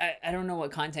 I don't know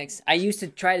what context. I used to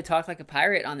try to talk like a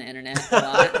pirate on the internet a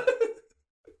lot.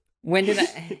 When did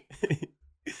I?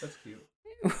 That's cute.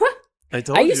 What? I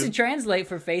told I you. used to translate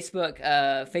for Facebook.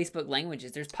 Facebook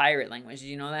languages. There's pirate language. Did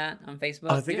you know that on Facebook?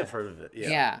 I think Yeah. I've heard of it. Yeah.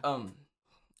 Yeah.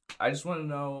 I just want to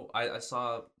know. I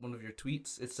saw one of your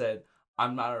tweets. It said,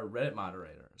 "I'm not a Reddit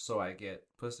moderator, so I get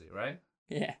pussy." Right?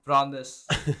 Yeah. But on this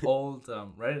old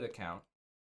Reddit account,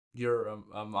 you're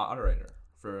a moderator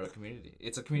for a community.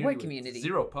 It's a community. What with community?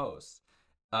 0 posts.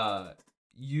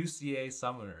 UCA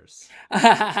Summoners.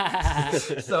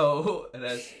 So it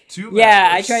has 2 Yeah,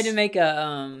 I members. tried to make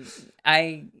a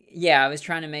I was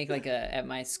trying to make like a at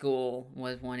my school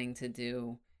was wanting to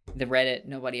do the Reddit.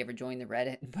 Nobody ever joined the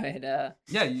Reddit, but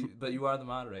Yeah, but you are the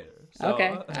moderator. So, Okay,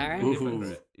 all right. You're a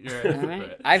hypocrite. You're a all right.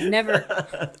 hypocrite. I've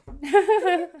never.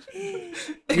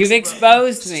 You've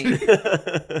exposed me.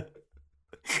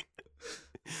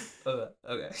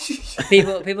 Okay.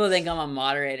 People think I'm a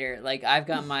moderator. Like I've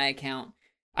got my account.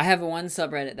 I have one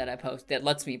subreddit that I post that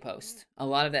lets me post. A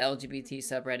lot of the LGBT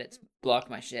subreddits block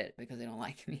my shit because they don't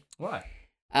like me. Why?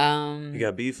 You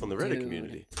got beef on the Reddit Dude.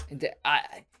 community.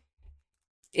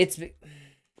 It's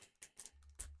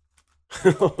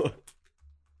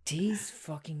these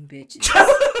fucking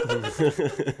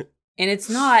bitches. And it's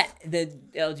not the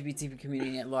LGBT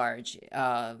community at large.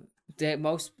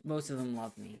 Most of them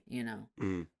love me,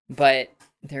 But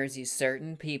there's these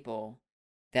certain people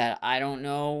that I don't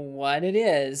know what it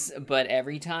is, but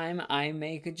every time I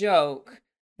make a joke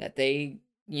that they,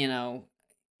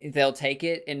 they'll take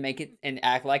it and make it and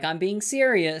act like I'm being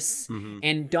serious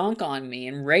and dunk on me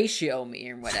and ratio me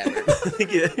or whatever.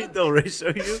 Yeah, they'll ratio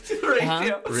you.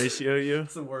 Uh-huh. Ratio you.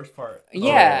 That's the worst part.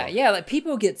 Yeah, Oh. yeah, like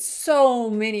people get so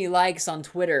many likes on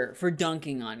Twitter for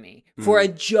dunking on me for a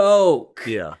joke.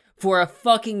 Yeah. For a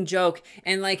fucking joke.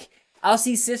 And like I'll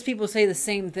see cis people say the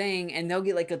same thing, and they'll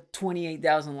get like a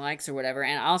 28,000 likes or whatever,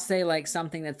 and I'll say like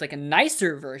something that's like a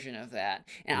nicer version of that,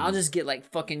 and I'll just get like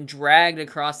fucking dragged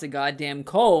across the goddamn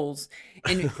coals.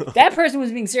 And that person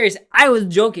was being serious. I was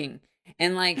joking,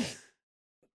 and like,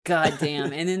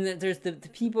 goddamn. And then there's the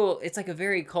people. It's like a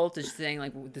very cultish thing,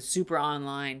 like the super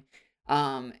online,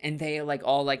 and they like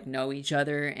all like know each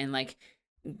other, and like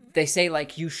they say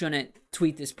like you shouldn't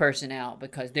tweet this person out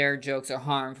because their jokes are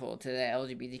harmful to the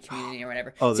LGBT community or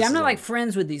whatever. See, I'm not like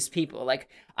friends with these people. Like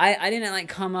I didn't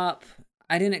come up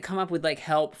with like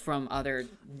help from other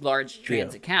large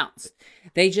trans accounts.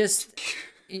 They just,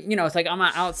 it's like I'm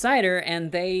an outsider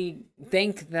and they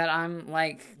think that I'm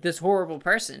like this horrible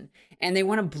person and they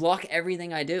want to block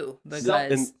everything I do because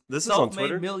this is on Twitter.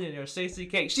 Self-made millionaire Stacy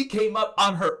K. She came up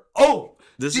on her own.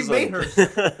 She made her.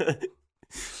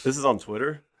 This is on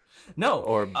Twitter? No.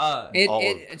 Or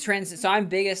it trends. So I'm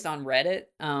biggest on Reddit,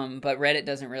 but Reddit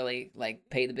doesn't really like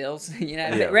pay the bills.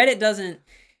 Reddit doesn't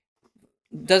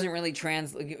really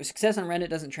success on Reddit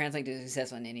doesn't translate to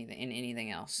success on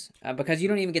anything else because you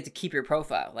don't even get to keep your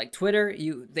profile. Like Twitter,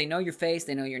 they know your face,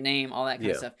 they know your name, all that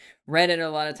kind of stuff. Reddit a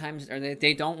lot of times, or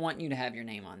they don't want you to have your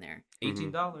name on there.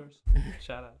 $18.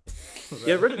 Shout out.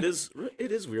 Yeah, Reddit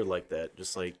is weird like that.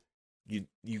 Just like.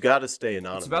 You got to stay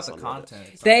anonymous. It's about the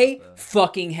content. They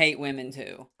fucking hate women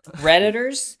too.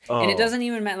 Redditors, and it doesn't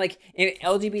even matter. Like in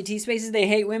LGBT spaces, they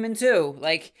hate women too.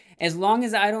 Like as long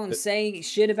as I don't say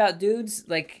shit about dudes,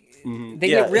 like they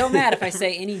get real mad if I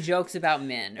say any jokes about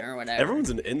men or whatever.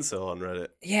 Everyone's an incel on Reddit.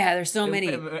 Yeah, there's so many.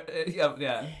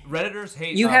 Yeah. Redditors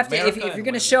hate. You have to if you're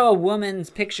gonna show a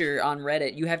woman's picture on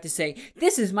Reddit, you have to say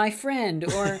this is my friend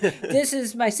or this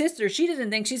is my sister. She doesn't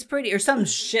think she's pretty or some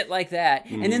shit like that,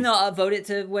 and then they'll upvote it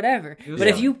to whatever. But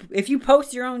if you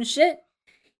post your own shit.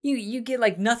 You get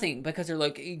like nothing because they're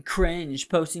like cringe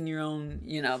posting your own,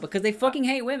 because they fucking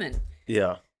hate women.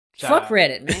 Yeah. Fuck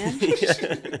Reddit, man.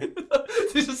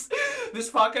 This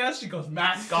podcast, she goes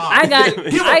mask off.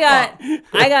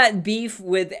 I got beef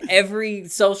with every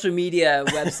social media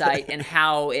website and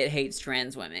how it hates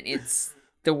trans women. It's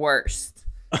the worst.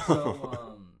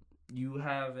 So, you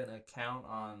have an account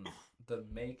on the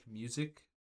Make Music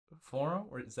forum,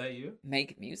 or is that you?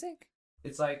 Make Music?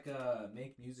 It's like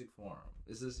Make Music forum.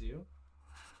 Is this you?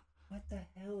 What the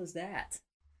hell is that?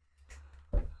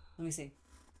 Let me see.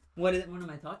 What am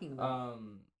I talking about?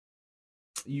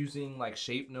 Using like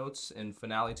shape notes in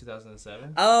Finale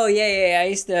 2007. Oh yeah. I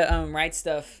used to write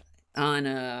stuff on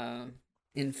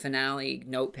in Finale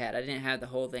Notepad. I didn't have the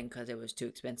whole thing because it was too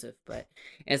expensive, but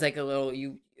it's like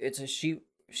it's a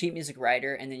sheet music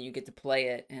writer, and then you get to play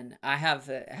it. And I have.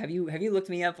 Have you looked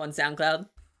me up on SoundCloud?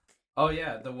 Oh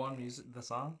yeah, the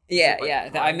song. Yeah.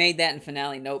 I made that in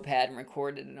Finale Notepad and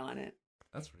recorded it on it.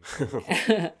 That's pretty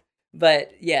cool.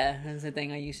 But yeah, that's the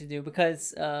thing I used to do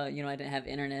because I didn't have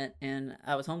internet and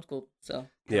I was homeschooled. So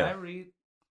Can I read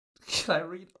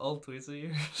old tweets of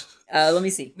yours? Let me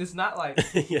see. It's not like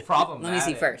problematic. Let me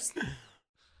see first.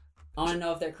 I want to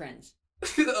know if they're cringe. I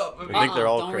think they're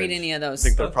all Don't cringe. read any of those. I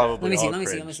think they're probably Let me see. all Let me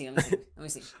cringe.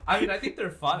 see. I mean, I think they're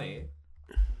funny.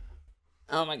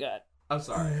 Oh my god. I'm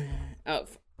sorry.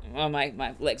 Oh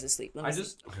my leg's asleep. I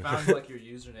just found like your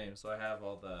username, so I have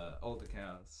all the old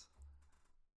accounts.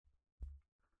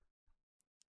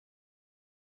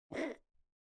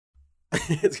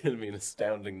 It's gonna be an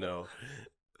astounding no.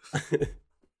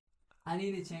 I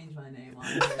need to change my name on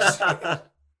here.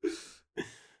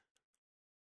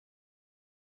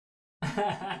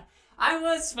 I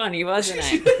was funny, wasn't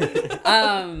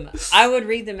I? I would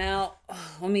read them out.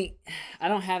 I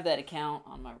don't have that account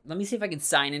on my. Let me see if I can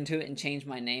sign into it and change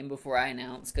my name before I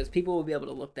announce, because people will be able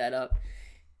to look that up.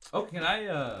 Oh, can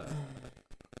I?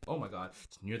 Oh my god,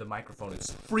 it's near the microphone.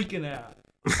 It's freaking out.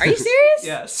 Are you serious?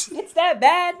 Yes. It's that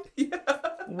bad? Yeah.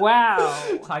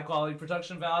 Wow. High quality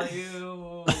production value.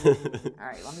 All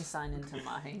right, let me sign into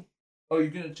my. Oh, you're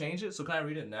gonna change it? So can I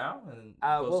read it now and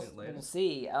post it later? We'll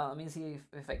see. Let me see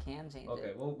if I can change it.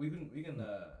 Okay. Well, we can.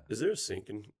 Is there a sync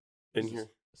in here?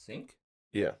 Sync?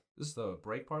 Yeah. This is the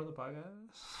break part of the podcast.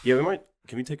 Yeah, we might.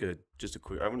 Can we take just a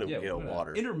quick? I'm gonna get a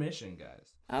water. Intermission,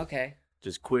 guys. Okay.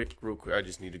 Just real quick. I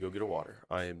just need to go get a water.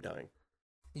 I am dying.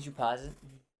 Did you pause it?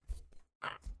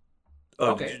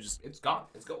 Oh, okay, it's gone.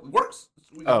 It works.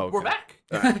 We're back.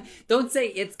 Right. Don't say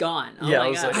it's gone. Oh yeah, my I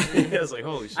was God. like, I was like,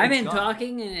 holy shit. I've been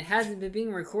talking and it hasn't been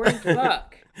being recorded.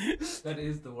 Fuck. That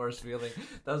is the worst feeling.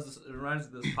 It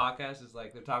reminds me of this podcast. Is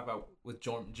like they're talking about with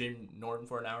Jim Norton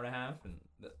for an hour and a half,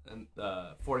 and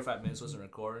 45 minutes wasn't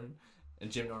recording,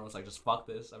 and Jim Norton was like, "Just fuck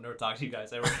this. I've never talked to you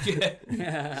guys ever again."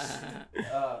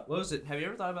 What was it? Have you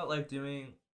ever thought about like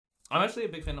doing? I'm actually a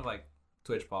big fan of like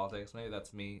Twitch politics. Maybe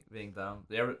that's me being dumb.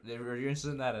 Are you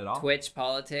interested in that at all? Twitch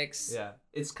politics. Yeah,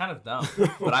 it's kind of dumb.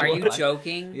 But Are you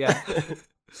joking? Yeah.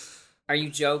 Are you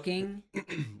joking?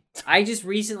 I just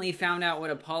recently found out what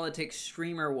a politics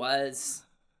streamer was.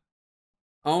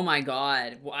 Oh my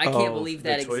god. Well, I can't believe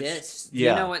that exists. Do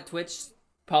you know what Twitch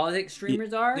politics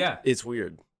streamers are? Yeah. It's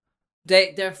weird.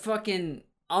 They're fucking...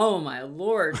 Oh my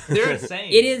lord. They're insane.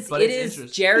 It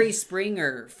is Jerry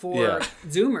Springer for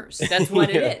Zoomers. That's what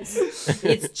it is.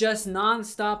 It's just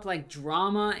nonstop like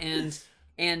drama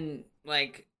and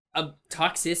like a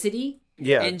toxicity.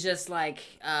 Yeah. And just like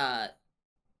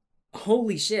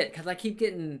holy shit, because I keep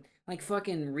getting like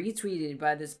fucking retweeted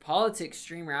by this politics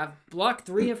streamer. I've blocked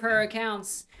 3 of her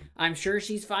accounts. I'm sure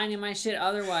she's finding my shit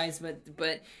otherwise,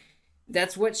 but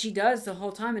that's what she does the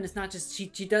whole time, and it's not just she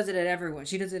does it at everyone.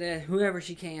 She does it at whoever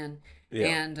she can. Yeah.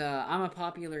 And I'm a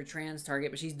popular trans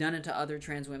target, but she's done it to other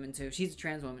trans women too. She's a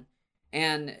trans woman,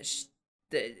 and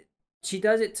she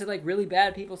does it to like really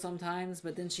bad people sometimes,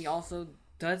 but then she also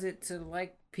does it to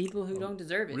like people who don't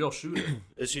deserve it. Real shooter.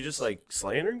 Is she just like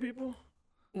slandering people?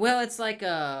 Well, it's like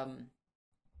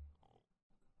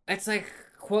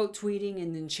quote tweeting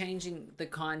and then changing the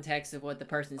context of what the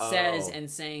person says and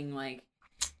saying like,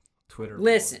 Twitter.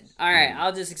 Listen, all right,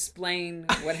 I'll just explain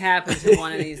what happened to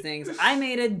one of these things. I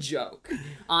made a joke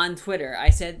on Twitter. I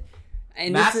said,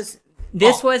 and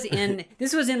this was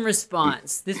in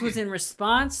response. This was in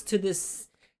response to this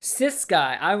cis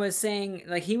guy. I was saying,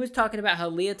 like, he was talking about how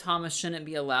Leah Thomas shouldn't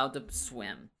be allowed to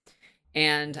swim,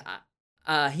 and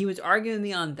he was arguing with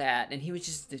me on that, and he was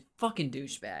just a fucking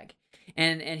douchebag.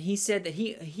 And he said that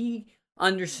he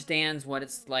understands what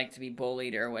it's like to be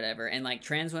bullied or whatever, and like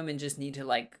trans women just need to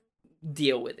like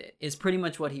deal with it is pretty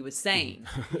much what he was saying.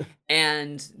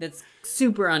 And that's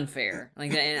super unfair. Like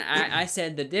that. And I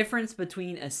said the difference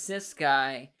between a cis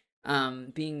guy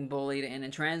being bullied and a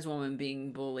trans woman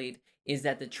being bullied is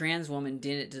that the trans woman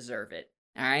didn't deserve it.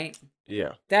 All right?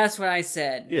 Yeah. That's what I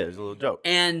said. Yeah, it's a little joke.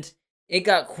 And it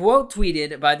got quote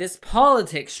tweeted by this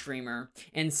politics streamer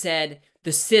and said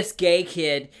the cis gay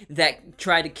kid that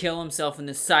tried to kill himself in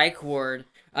the psych ward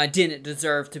didn't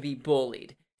deserve to be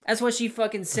bullied. That's what she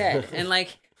fucking said. And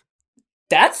like,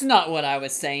 that's not what I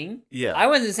was saying. Yeah. I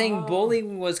wasn't saying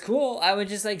bullying was cool. I was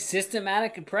just like,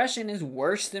 systematic oppression is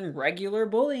worse than regular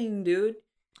bullying, dude.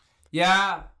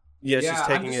 Yeah. Yeah, it's just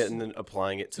taking it and then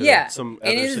applying it to some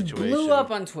other situation. And it blew up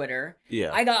on Twitter.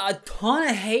 Yeah. I got a ton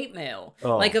of hate mail.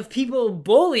 Like of people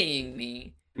bullying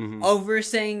me over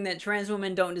saying that trans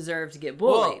women don't deserve to get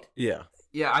bullied. Well, yeah.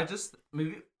 Yeah,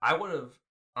 I would have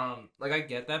like I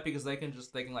get that because they can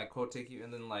like quote take you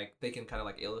and then like they can kind of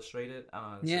like illustrate it.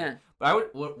 Yeah. So, but I would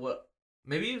what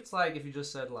maybe it's like if you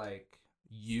just said like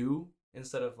you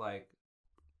instead of like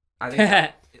I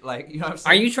think like you know what I'm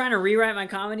saying? Are you trying to rewrite my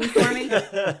comedy for me?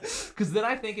 Because then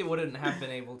I think it wouldn't have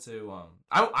been able to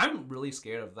I'm really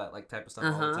scared of that like type of stuff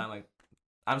all the time. Like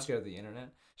I'm scared of the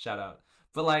internet. Shout out.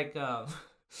 But like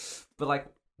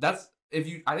that's if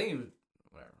you I think it would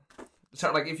so,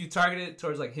 like if you target it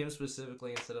towards like him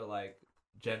specifically instead of like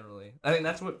generally, I think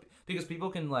that's what because people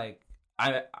can like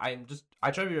I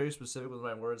try to be very specific with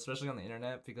my words, especially on the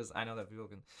internet because I know that people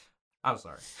can. I'm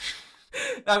sorry.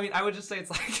 I mean, I would just say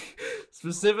it's like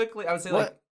specifically. I would say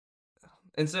like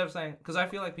instead of saying because I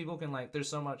feel like people can like there's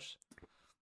so much.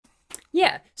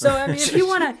 Yeah. So I mean, if you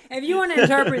wanna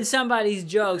interpret somebody's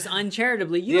jokes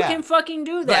uncharitably, you can fucking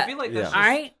do that. But I feel like that's just, all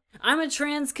right. I'm a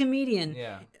trans comedian.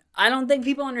 Yeah. I don't think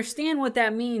people understand what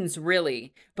that means,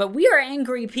 really. But we are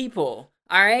angry people,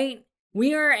 all right?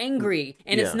 We are angry.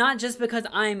 And it's not just because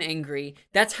I'm angry.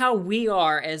 That's how we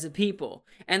are as a people.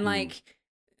 And, like...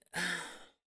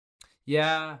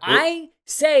 yeah. I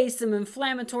say some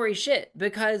inflammatory shit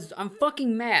because I'm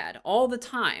fucking mad all the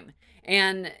time.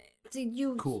 And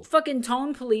you fucking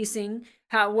tone policing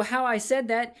how I said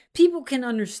that, people can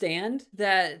understand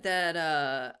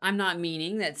that I'm not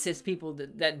meaning that cis people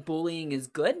that bullying is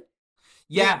good.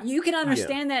 Yeah. You can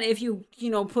understand that if you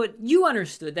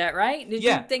understood that, right? Did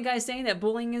you think I was saying that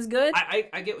bullying is good?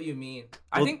 I get what you mean.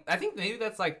 I think maybe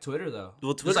that's like Twitter though.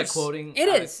 Well, Twitter's like quoting. It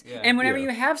is. And whenever you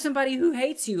have somebody who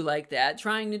hates you like that,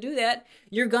 trying to do that,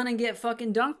 you're gonna get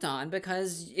fucking dunked on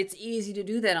because it's easy to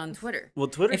do that on Twitter. Well,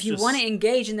 Twitter. If you want to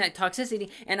engage in that toxicity,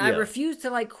 and I refuse to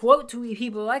like quote tweet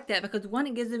people like that because one,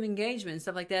 it gives them engagement and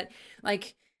stuff like that.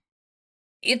 Like,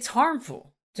 it's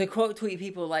harmful to quote tweet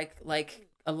people like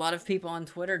a lot of people on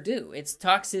Twitter do. It's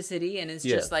toxicity, and it's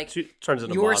just like turns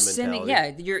into you're mob sending.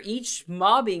 mentality. Yeah, you're each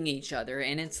mobbing each other,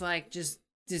 and it's like just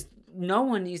just no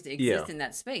one needs to exist Yeah. in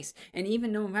that space. And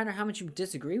even no matter how much you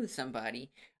disagree with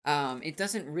somebody, it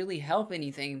doesn't really help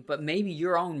anything but maybe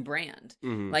your own brand.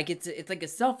 Mhm. Like it's like a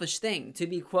selfish thing to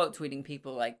be quote tweeting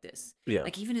people like this. Yeah.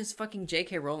 Like even as fucking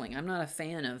J.K. Rowling, I'm not a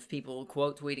fan of people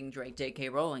quote tweeting J.K.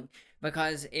 Rowling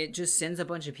because it just sends a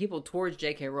bunch of people towards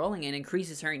J.K. Rowling and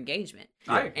increases her engagement.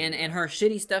 I agree with And that. her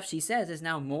shitty stuff she says is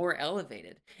now more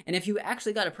elevated. And if you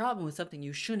actually got a problem with something,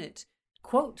 you shouldn't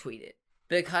quote tweet it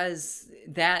because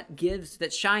that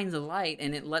shines a light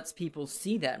and it lets people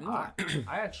see that more.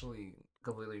 I actually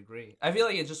completely agree. I feel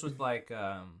like it's just with like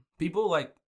people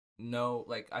like know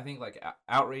like I think like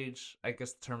outrage. I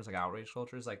guess the term is like outrage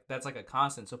culture is like that's like a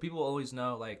constant. So people always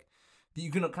know like you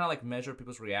can kind of like measure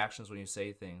people's reactions when you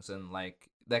say things, and like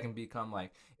that can become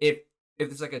like if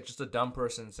it's like just a dumb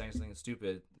person saying something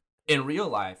stupid. In real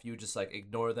life, you just like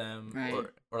ignore them Right.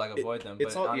 or like avoid them.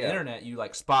 it's But all- on the yeah. internet, you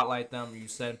like spotlight them. You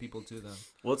send people to them.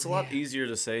 Well, it's a lot Yeah. easier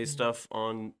to say stuff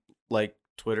on like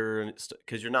Twitter and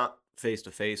because you're not face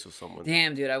to face with someone.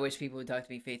 Damn, dude, I wish people would talk to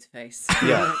me face to face.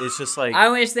 Yeah, it's just like I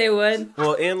wish they would.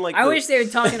 well, and like I wish they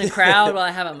would talk in a crowd while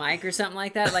I have a mic or something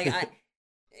like that. Like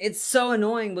it's so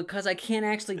annoying because I can't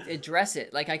actually address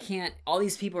it. Like I can't. All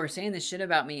these people are saying this shit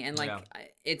about me, and like Yeah.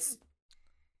 it's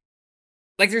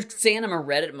like they're saying I'm a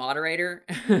Reddit moderator.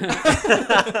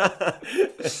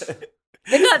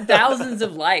 They got thousands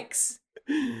of likes,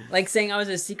 like saying I was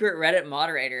a secret Reddit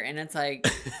moderator, and it's like,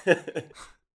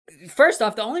 first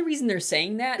off, the only reason they're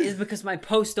saying that is because my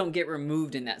posts don't get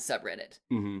removed in that subreddit.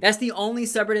 Mhm. That's the only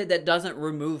subreddit that doesn't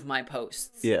remove my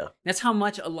posts. Yeah, That's how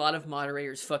much a lot of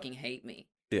moderators fucking hate me.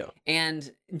 yeah,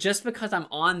 And just because I'm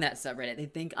on that subreddit, they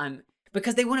think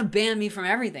because they want to ban me from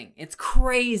everything. It's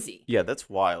crazy. yeah. That's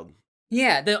wild.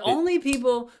 Yeah, the only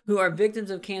people who are victims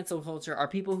of cancel culture are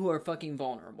people who are fucking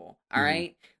vulnerable. All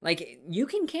right? Like, you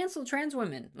can cancel trans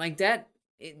women. Like, that,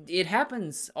 it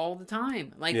happens all the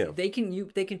time. Like, Yeah. they can,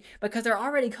 because they're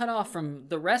already cut off from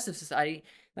the rest of society.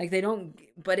 Like, they don't,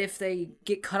 but if they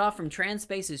get cut off from trans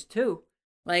spaces too,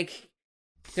 like,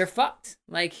 they're fucked.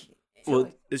 Like,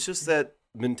 Well, it's just that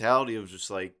mentality of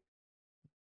just like,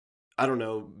 I don't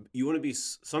know. You want to be.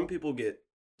 Some people get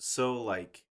so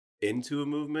like into a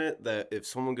movement that if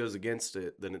someone goes against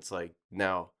it, then it's like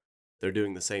now they're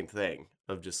doing the same thing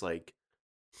of just like,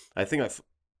 I think I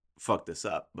fucked this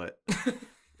up, but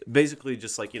basically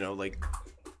just like, you know, like,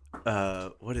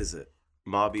 what is it?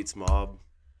 Mob eats mob.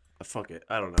 Fuck it.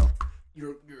 I don't know.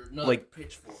 You're not Like-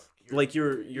 pitchfork. Like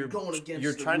you're going against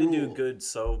you're the trying to do rule. good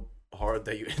so hard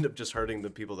that you end up just hurting the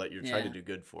people that you're trying to Yeah. do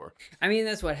good for. I mean,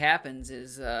 that's what happens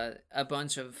is a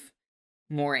bunch of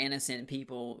more innocent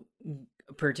people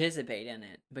participate in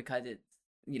it because it's,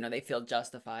 they feel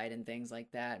justified and things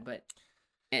like that. But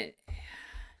Can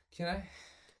I?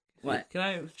 What? Can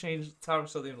I change the topic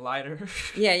to something lighter?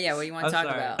 yeah, what do you want to I'm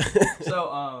talk sorry. about?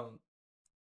 So,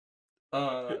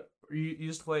 you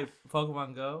used to play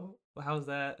Pokemon Go? How's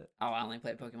that? Oh, I only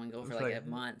played Pokemon Go for It's like a like-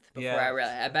 month before yeah, I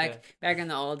realized. Back okay. back in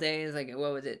the old days, like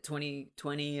what was it,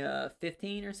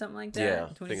 2015 or something like that? Yeah,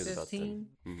 I think it's about 2015.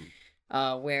 10.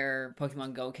 Mhm. Where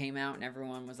Pokemon Go came out and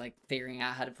everyone was like figuring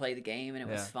out how to play the game and it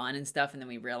was Yeah. fun and stuff, and then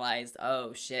we realized,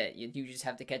 oh shit, you just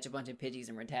have to catch a bunch of Pidgeys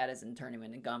and Rattatas and turn them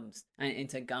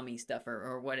into gummy stuff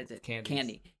or what is it? Candies.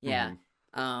 Candy. Yeah.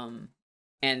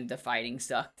 And the fighting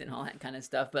sucked and all that kind of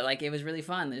stuff, but like it was really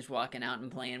fun just walking out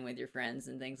and playing with your friends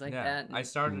and things like that. I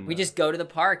started. We just go to the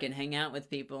park and hang out with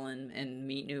people and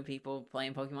meet new people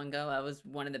playing Pokemon Go. That was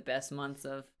one of the best months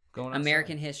of going outside.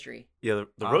 American history. Yeah,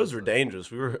 the roads were Honestly. dangerous.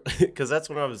 We were because that's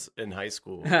when I was in high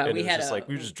school. And We it was had just a- like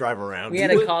we would just drive around. We had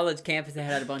a college campus that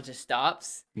had a bunch of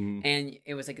stops, Mhm. and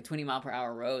it was like a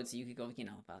 20-mile-per-hour road, so you could go,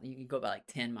 you could go about like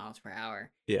 10 miles per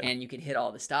hour, Yeah. and you could hit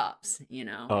all the stops, Oh.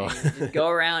 and you just go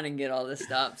around and get all the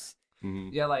stops.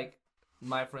 Mhm. Yeah, like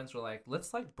my friends were like,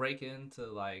 let's like break into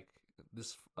like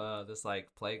this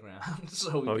like playground.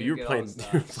 So we Oh, can you're get playing. All the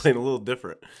You're stuff. playing a little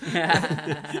different.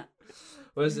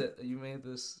 What is it? You made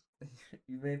this.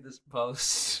 You made this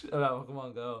post about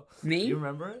Pokemon Go. Me? Do you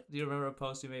remember it? Do you remember a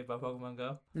post you made about Pokemon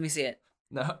Go? Let me see it.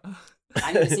 No.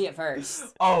 I need to see it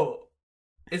first. Oh,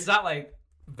 it's not like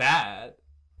bad.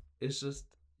 It's just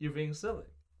you're being silly.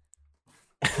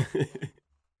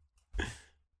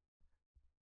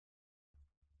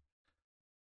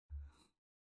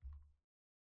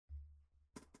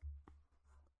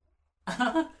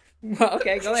 Well,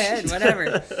 okay, go ahead,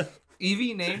 whatever.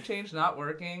 EV name change not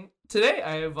working. Today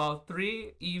I evolved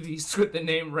 3 EVs with the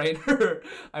name Raider.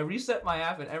 I reset my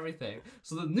app and everything.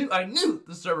 So I knew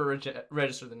the server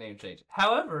registered the name change.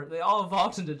 However, they all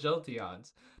evolved into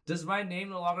Jolteons. Does my name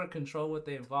no longer control what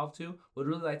they evolved to? Would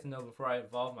really like to know before I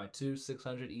evolve my 2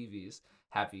 600 EVs.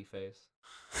 Happy face.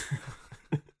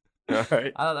 All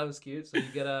right. I thought that was cute. So you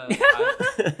get a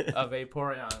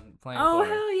Vaporeon playing. Oh card.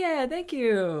 hell yeah! Thank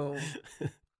you.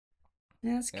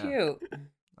 That's Yeah. cute.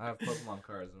 I have Pokemon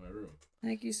cards in my room.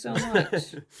 Thank you so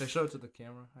much. They show it to the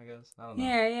camera, I guess. I don't know.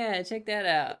 Yeah. Check that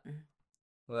out.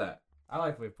 Look at that. I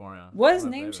like Vaporeon. What It's is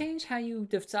my name favorite. change? How you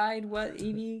decide what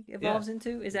Eevee evolves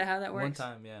into? Is that how that works? One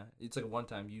time, yeah. It's like a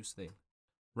one-time use thing.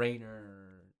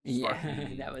 Rainer. Yeah,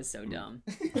 Sparky. that was so dumb.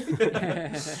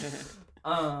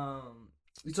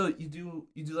 So you do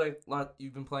like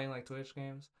you've been playing like Twitch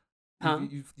games? Huh?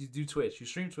 You do Twitch. You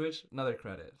stream Twitch. Another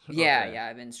credit. Yeah, Okay. yeah.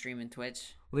 I've been streaming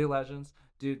Twitch. League of Legends,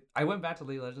 dude. I went back to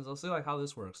League of Legends. I'll see like how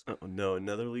this works. Oh no,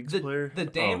 another League's The player.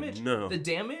 damage. Oh, no. The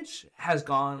damage has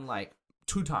gone like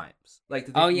 2 times. Like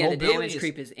the Oh yeah, the mobility damage is-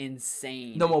 creep is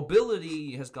insane. The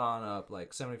mobility has gone up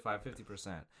like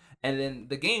 75-50%, and then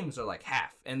the games are like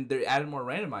half, and they're adding more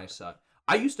randomized stuff.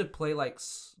 I used to play like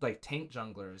tank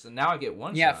junglers, and now I get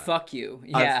one Yeah, shot. fuck you.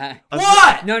 Yeah.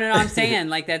 What? No, I'm saying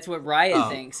like that's what Riot Oh.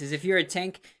 thinks is if you're a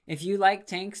tank, if you like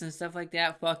tanks and stuff like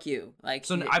that, fuck you. Like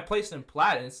So I placed in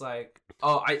plat, and it's like,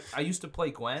 oh, I used to play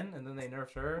Gwen, and then they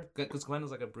nerfed her because Gwen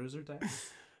was like a bruiser type.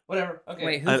 Whatever. Okay.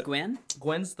 wait, who's Gwen?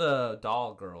 Gwen's the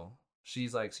doll girl.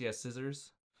 She's like she has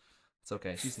scissors. It's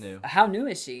okay. She's new. How new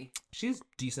is she? She's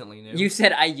decently new. You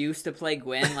said I used to play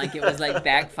Gwen like it was like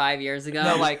back 5 years ago.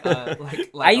 No, like I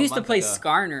a used to month play ago.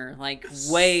 Skarner like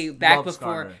way back Love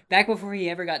before Skarner. he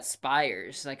ever got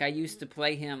Spires. Like I used to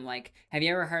play him like have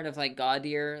you ever heard of like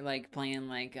Gaudier like playing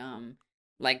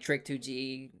like Trick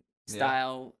 2G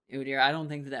style Udyr? I don't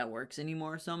think that works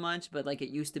anymore so much, but like it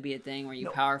used to be a thing where you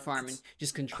power farm and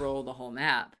just control the whole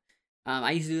map.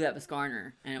 I used to do that with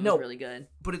Skarner and it was really good.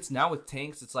 But it's now with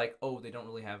tanks. It's like, oh, they don't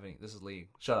really have any. This is League.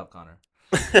 Shut up, Connor.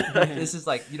 This is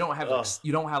like you don't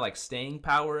have like staying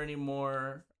power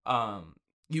anymore.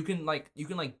 You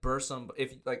can burst some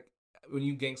if like when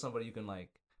you gank somebody you can like.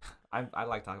 I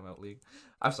like talking about League.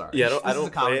 I'm sorry. Yeah, This I is don't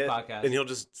a comedy play it, podcast. and he'll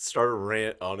just start a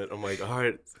rant on it. I'm like, all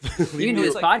right. You can do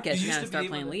this like, podcast. you You used gotta to start be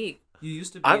playing able to- League. You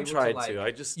used to be I've able tried to, like, to.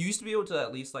 I just you used to be able to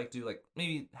at least like do like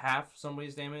maybe half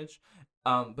somebody's damage.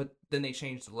 But then they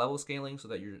changed the level scaling so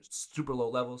that you're super low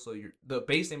level, so the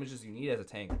base damages you need as a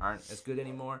tank aren't as good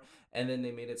anymore. And then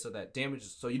they made it so that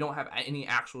so you don't have any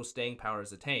actual staying power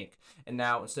as a tank. And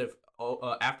now instead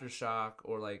of aftershock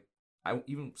or like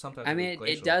sometimes I with mean, it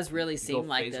Glacial, does really you go seem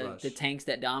like Phase the Rush. tanks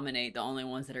that dominate, the only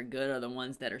ones that are good are the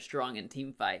ones that are strong in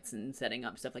team fights and setting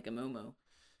up stuff like a Mumu,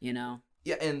 you know?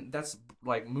 Yeah, and that's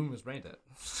like Moon's brain dead.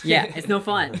 Yeah, it's no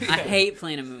fun. I Yeah. hate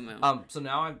playing a Mumu. So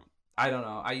now I don't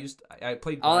know. I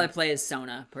played All I Gwen. play is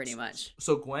Sona, pretty much.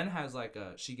 So Gwen has like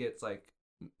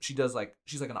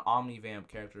she's like an Omni Vamp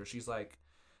character. She's like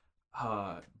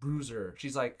Bruiser.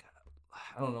 She's like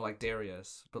I don't know, like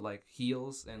Darius, but like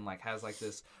heals and like has like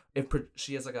this.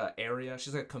 She has like a area.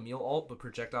 She's like a Camille ult, but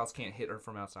projectiles can't hit her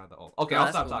from outside the ult. Okay, Oh, I'll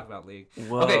that's stop cool. talking about League.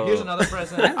 Whoa. Okay, here's another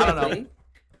present. I I don't like know. League.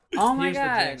 Oh my Here's the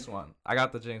god. Jinx one. I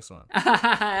got the Jinx one.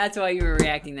 That's why you were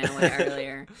reacting that way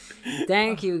earlier.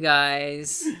 Thank you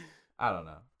guys. I don't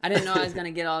know. I didn't know I was going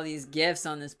to get all these gifts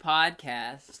on this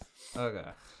podcast. Okay.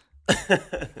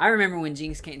 I remember when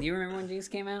Jinx came. Do you remember when Jinx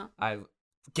came out? I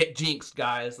get jinxed,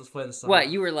 guys. Let's play the song. What,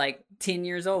 you were like 10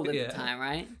 years old at Yeah. the time,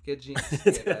 right? Get jinxed,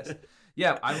 yeah, guys.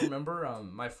 Yeah, I remember.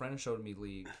 My friend showed me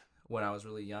League when I was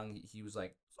really young. He was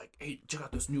like, hey, check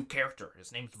out this new character.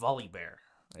 His name's Volley Bear.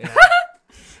 Yeah.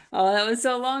 Oh, that was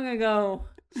so long ago.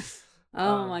 Oh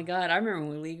Um, my god, I remember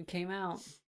when League came out.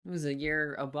 It was the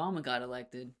year Obama got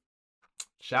elected.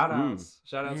 Shout outs.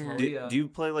 Shout outs, Yeah. Malia. Do you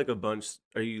play like a bunch?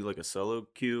 Are you like a solo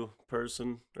queue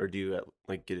person, or do you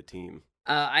like get a team?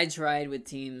 I tried with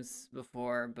teams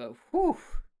before, but whew,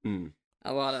 Mm.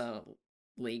 a lot of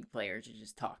League players are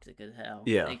just toxic as hell.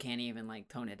 Yeah. They can't even like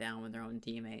tone it down with their own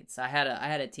teammates. I had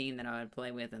a team that I would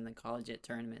play with in the collegiate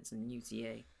tournaments in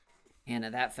UCA, and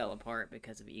that fell apart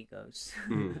because of egos.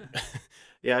 Mm.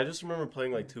 Yeah, I just remember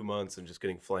playing like 2 months and just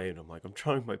getting flamed. I'm like, I'm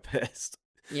trying my best.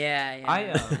 Yeah. I,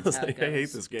 that's I was how it like, I hate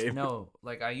goes. this game. No,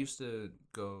 like I used to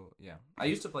go. Yeah, I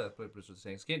used to play like Bruce with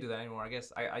Saints. Can't do that anymore. I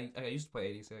guess I used to play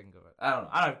 80, so I can go. I don't know.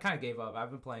 I kind of gave up.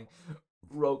 I've been playing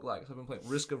roguelikes. I've been playing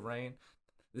Risk of Rain.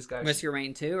 This guy. Risk of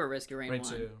Rain 2 or Risk of Rain 1?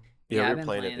 2. Yeah, I've we're been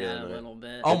playing playing it the that other a night. little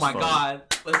bit. Oh It's my fun. god!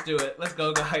 Let's do it. Let's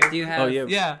go, guys. Do you have? Oh yeah,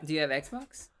 Yeah. Do you have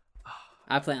Xbox?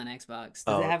 I play on Xbox. Does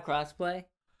Oh. it have crossplay?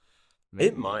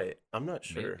 It might. I'm not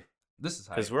Maybe. sure This is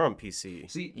because hype. we're on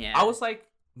PC. See, Yeah. I was like,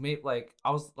 maybe like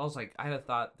I was like, I had a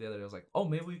thought the other day. I was like, oh,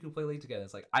 maybe we can play League together.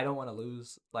 It's like I don't want to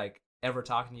lose like ever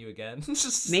talking to you again.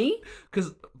 Me?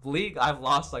 Because League, I've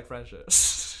lost like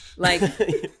friendships. Like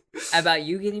about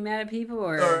you getting mad at people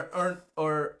or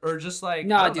or just like I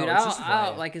no, don't dude. know, it's just I'll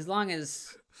annoying. like as long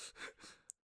as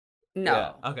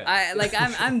No. Yeah, okay.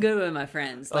 I'm good with my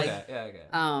friends. Like, Okay, yeah,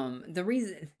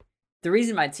 okay. The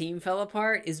reason my team fell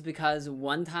apart is because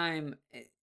one time,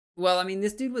 well, I mean,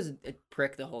 this dude was a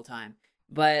prick the whole time,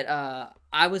 but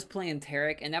I was playing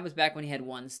Tarek, and that was back when he had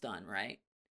one stun, right?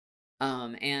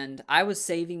 And I was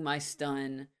saving my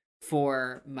stun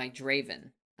for my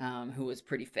Draven, who was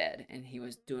pretty fed, and he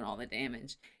was doing all the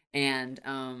damage. And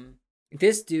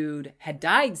this dude had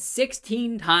died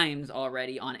 16 times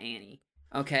already on Annie.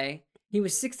 Okay? He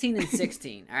was 16 and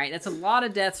 16. All right? That's a lot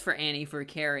of deaths for Annie for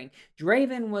carrying.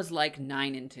 Draven was like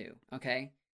 9 and 2.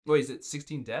 Okay? Wait, is it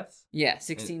 16 deaths? Yeah,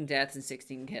 16 deaths and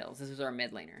 16 kills. This was our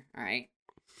mid laner. All right?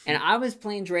 And I was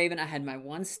playing Draven. I had my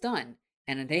one stun.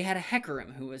 And they had a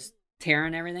Hecarim who was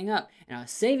tearing everything up. And I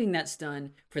was saving that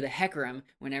stun for the Hecarim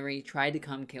whenever he tried to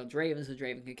come kill Draven so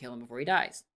Draven could kill him before he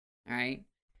dies. All right?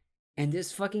 And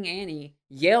this fucking Annie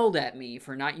yelled at me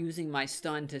for not using my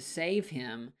stun to save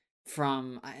him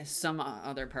from some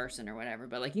other person or whatever.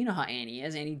 But, like, you know how Annie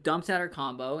is. Annie dumps out her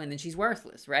combo, and then she's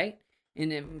worthless, right?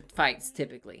 In fights,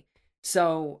 typically.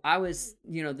 So, I was,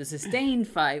 the sustained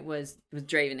fight was with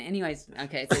Draven. Anyways,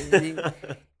 okay. So,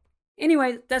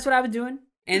 anyway, that's what I was doing.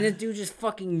 And this dude just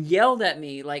fucking yelled at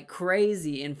me like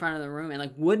crazy in front of the room and,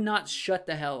 like, would not shut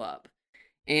the hell up.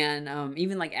 And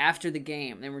even like after the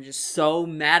game, they were just so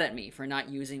mad at me for not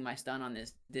using my stun on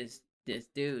this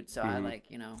dude. So I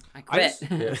I quit.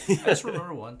 I just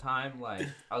remember one time, like,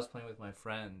 I was playing with my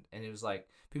friend, and it was like,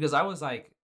 because I was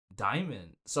like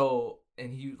diamond, so,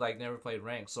 and he like never played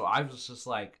rank, so I was just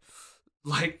like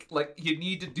you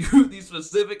need to do these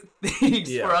specific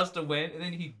things for us to win, and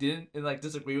then he didn't, and like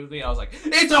disagree with me. I was like,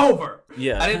 it's over.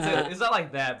 Yeah, I didn't say it's not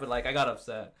like that, but like I got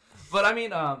upset. But I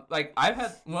mean, like, I've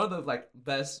had one of the like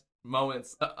best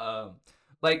moments.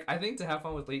 Like, I think to have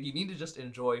fun with League, you need to just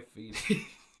enjoy feeding.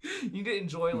 You need to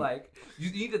enjoy, like, you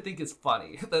need to think it's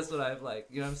funny. That's what I've, like,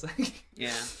 you know what I'm saying?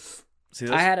 Yeah. See,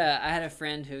 I had a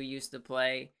friend who used to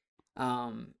play,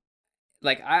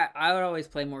 like, I would always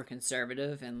play more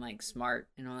conservative and like smart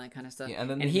and all that kind of stuff. Yeah,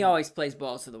 and he always plays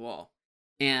balls to the wall,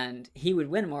 and he would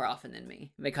win more often than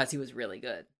me because he was really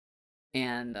good.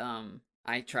 And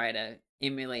I try to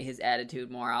emulate his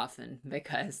attitude more often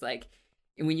because, like,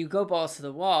 when you go balls to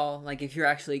the wall, like, if you're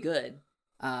actually good,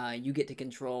 you get to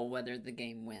control whether the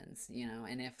game wins,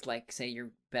 and if, like, say you're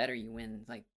better, you win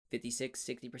like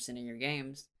 56-60% of your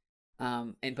games,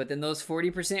 but then those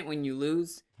 40% when you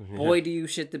lose, boy, do you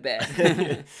shit the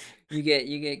bed. you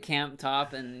get camp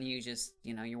top, and you just,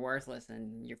 you're worthless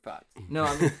and you're fucked. No,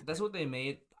 I mean, that's what they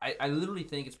made. I literally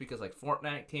think it's because, like,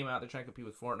 Fortnite came out, they're trying to compete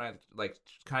with Fortnite, like,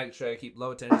 kind of try to keep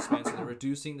low attention span, so they're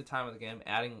reducing the time of the game,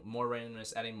 adding more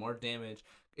randomness, adding more damage.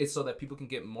 It's so that people can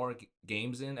get more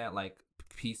games in at, like,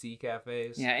 PC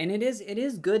cafes. Yeah, and it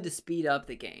is good to speed up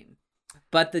the game,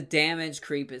 but the damage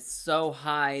creep is so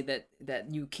high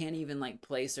that you can't even, like,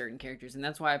 play certain characters, and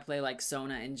that's why I play, like,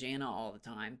 Sona and Janna all the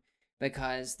time,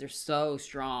 because they're so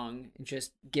strong,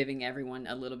 just giving everyone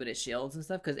a little bit of shields and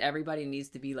stuff, because everybody needs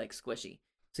to be, like, squishy.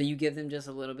 So you give them just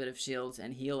a little bit of shields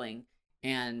and healing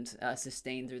and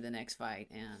sustain through the next fight,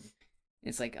 and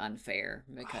it's, like, unfair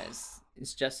because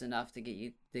it's just enough to get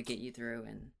you through.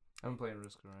 And I'm playing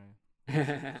Risk of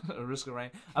Rain. Risk of Rain.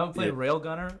 I'm playing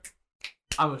Railgunner.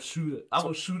 I'm a shooter.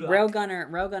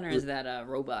 Railgunner is that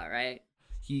robot, right?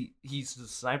 He's the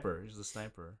sniper. He's the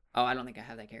sniper. Oh, I don't think I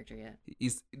have that character yet.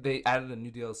 They added a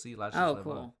new DLC last year. Oh,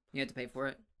 cool. You have to pay for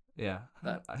it. Yeah.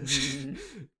 But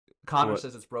Connor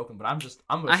says it's broken, but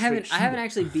I haven't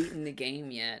actually beaten the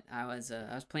game yet. I was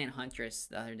playing Huntress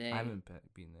the other day. I haven't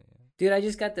beaten it yet. Dude, I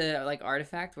just got the, like,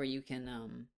 artifact where you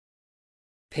can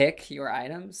pick your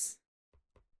items.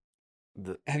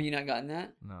 Have you not gotten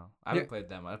that? No, I haven't played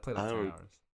that much. I played like 2 hours.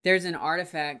 There's an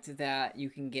artifact that you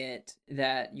can get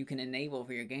that you can enable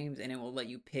for your games, and it will let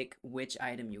you pick which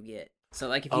item you get. So,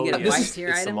 like, if you get a white tier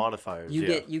item, the modifiers,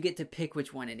 you get to pick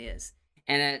which one it is.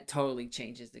 And it totally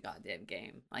changes the goddamn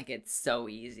game. Like, it's so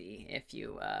easy if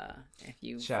you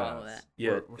follow that.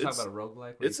 Yeah, we're talking about a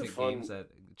roguelike. It's a fun games that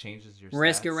changes your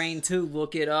Risk stats. of Rain 2.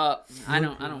 Look it up. I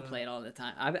don't play it all the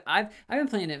time. I've been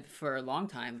playing it for a long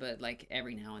time, but, like,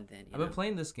 every now and then. I've been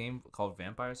playing this game called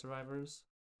Vampire Survivors.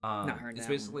 Not heard it's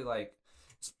that basically one. Like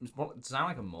it's not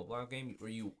like a mobile game where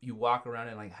you walk around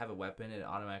and, like, have a weapon and it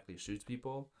automatically shoots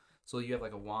people. So you have,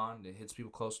 like, a wand, it hits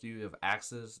people close to you. You have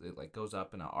axes, it, like, goes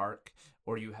up in an arc,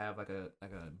 or you have like a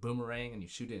boomerang and you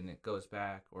shoot it and it goes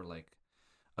back, or, like,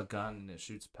 a gun and it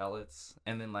shoots pellets,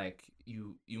 and then, like,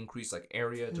 you increase, like,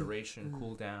 area, duration,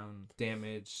 cooldown,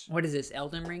 damage. What is this,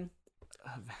 Elden Ring?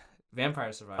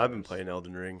 Vampire Survivors. I've been playing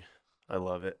Elden Ring. I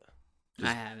love it.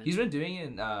 I haven't. He's been doing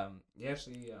it.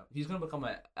 He's gonna become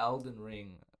an Elden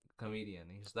Ring comedian.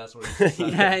 That's what he's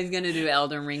Yeah, he's gonna do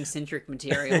Elden Ring centric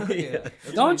material. Yeah.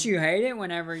 Don't you hate it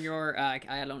whenever you're?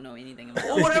 I don't know anything about.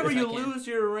 Well, whenever you lose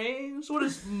your rings, what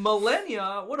is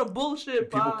millennia? What a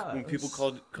bullshit When people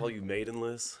call you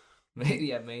maidenless.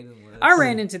 Yeah, maidenless. I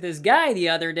ran into this guy the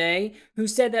other day who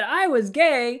said that I was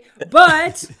gay,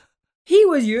 but he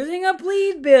was using a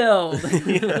bleed build.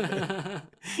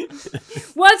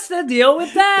 What's the deal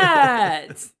with that?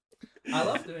 I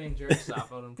love doing Jerry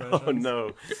Seinfeld impressions. Oh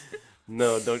no,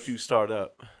 no! Don't you start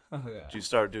up. Oh, yeah. You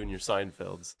start doing your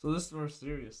Seinfelds. So this is more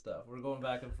serious stuff. We're going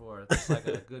back and forth. It's like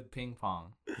a good ping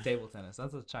pong, table tennis.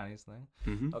 That's a Chinese thing.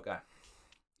 Mm-hmm. Okay.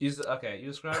 You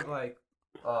described like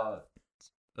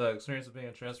the experience of being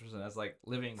a trans person as like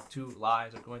living two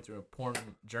lives or going through an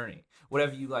important journey. What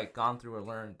have you like gone through or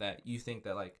learned that you think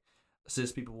that like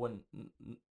cis people wouldn't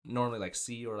normally like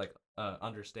see or like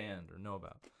understand or know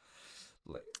about?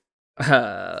 Like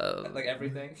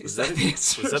everything. Was that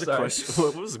a question?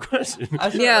 What was the question?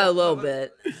 Yeah, a little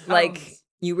bit. Like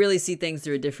you really see things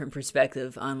through a different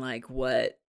perspective on like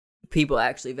what people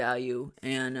actually value.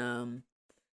 And I'm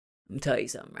gonna tell you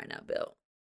something right now, Bill.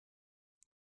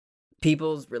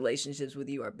 People's relationships with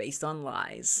you are based on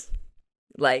lies.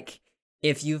 Like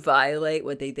if you violate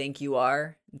what they think you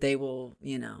are, they will,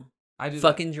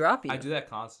 fucking drop you. I do that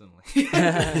constantly.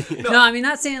 No, I mean,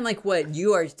 not saying like what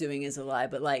you are doing is a lie,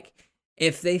 but like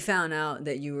if they found out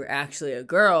that you were actually a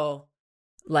girl,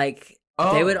 like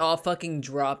they would all fucking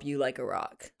drop you like a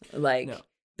rock. Like,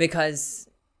 because,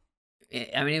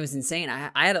 I mean, it was insane.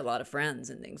 I had a lot of friends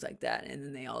and things like that, and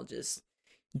then they all just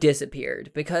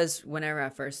disappeared because whenever I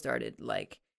first started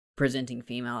like presenting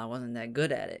female, I wasn't that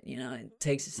good at it. It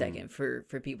takes a second for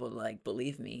people to like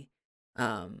believe me.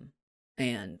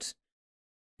 And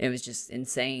it was just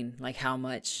insane, like how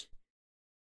much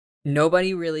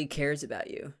nobody really cares about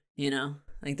you,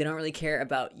 like they don't really care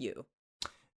about you.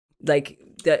 Like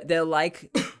they'll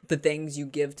like the things you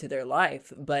give to their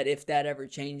life, but if that ever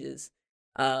changes,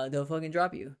 they'll fucking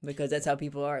drop you because that's how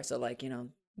people are. So like,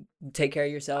 take care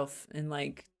of yourself and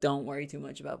like don't worry too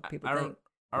much about what people think.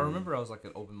 I remember I was like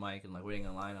at open mic and like waiting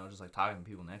in line. I was just like talking to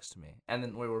people next to me, and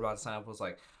then when we were about to sign up, was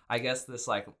like, I guess this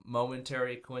like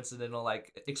momentary coincidental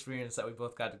like experience that we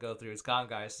both got to go through is gone,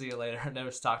 guys. See you later. I'll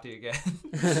never talk to you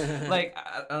again. Like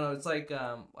I don't know. It's like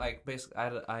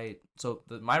basically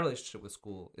my relationship with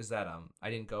school is that I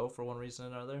didn't go for one reason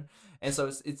or another, and so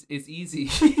it's easy.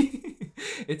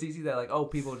 It's easy that like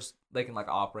people just they can like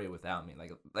operate without me.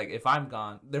 Like if I'm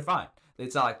gone, they're fine.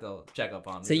 It's not like they'll check up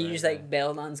on me. So you just like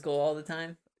bailed on school all the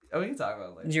time? Oh, we can talk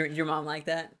about it later. Your mom like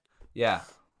that? Yeah,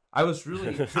 I'm really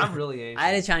Asian. I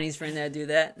had a Chinese friend that do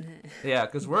that. Yeah,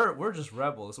 because we're just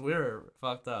rebels. We're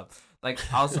fucked up. Like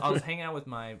I was hanging out with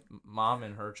my mom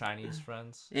and her Chinese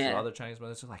friends. Yeah. So other Chinese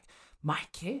mothers are like, my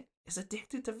kid is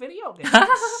addicted to video games.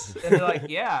 And they're like,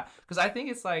 yeah, because I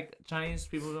think it's like Chinese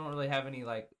people don't really have any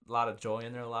like a lot of joy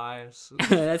in their lives.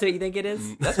 That's what you think it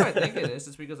is? That's what I think it is.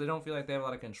 It's because they don't feel like they have a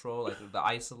lot of control. Like the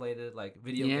isolated like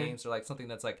video games are like something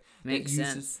that's like makes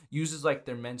sense. Uses like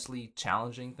their mentally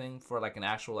challenging thing for like an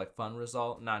actual like fun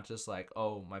result, not just like,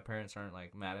 oh, my parents aren't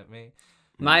like mad at me.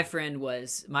 My friend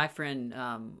he's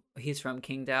from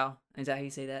Qingdao. Is that how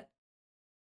you say that?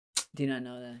 Do you not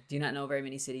know that? Do you not know very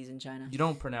many cities in China? You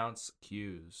don't pronounce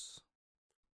Q's.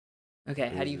 Okay,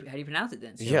 how do you pronounce it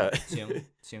then? Yeah.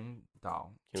 Qingdao.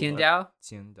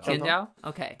 Qingdao?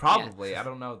 Okay. Probably. Yeah. I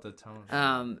don't know the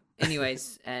tone.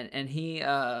 Anyways, and he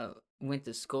went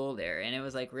to school there, and it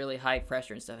was like really high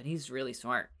pressure and stuff, and he's really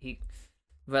smart.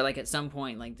 But like at some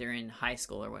point, like they're in high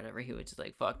school or whatever, he would just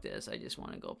like, fuck this, I just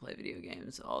want to go play video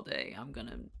games all day.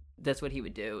 That's what he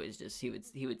would do, is just he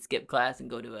would skip class and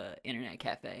go to a internet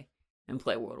cafe and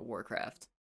play World of Warcraft.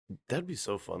 That'd be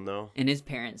so fun though. And his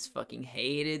parents fucking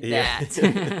hated Yeah.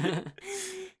 that.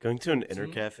 Going to an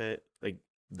internet cafe, like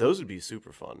those would be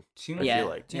super fun. I feel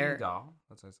like. Qingdao.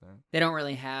 That's what I said. They don't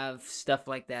really have stuff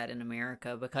like that in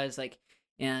America because like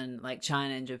in like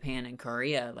China and Japan and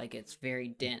Korea, like it's very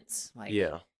dense. Like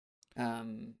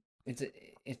it's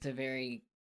a very,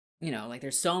 like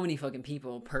there's so many fucking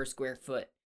people per square foot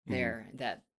there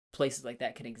that places like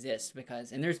that can exist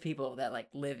and there's people that like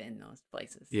live in those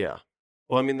places. Yeah.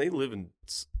 Well, I mean, they live in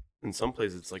In some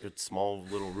places, it's like a small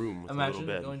little room with a little bed.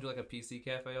 Imagine going to like a PC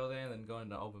cafe all day and then going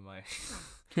to open mic.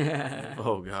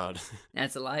 Oh God,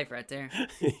 that's a life right there.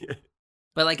 Yeah.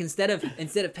 But like instead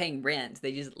of paying rent,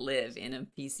 they just live in a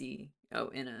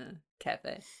in a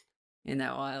cafe. Isn't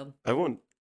that wild? I want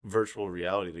virtual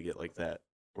reality to get like that,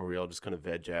 where we all just kind of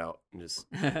veg out and just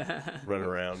run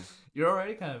around. You're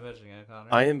already kind of vegging out, Connor.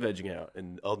 I am vegging out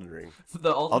in Elden Ring.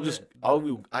 The ultimate.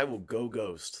 I will go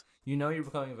ghost. You know you're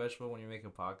becoming a vegetable when you're making a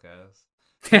podcast.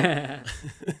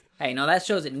 Hey, no, that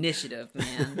shows initiative,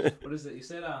 man. What is it? You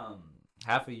said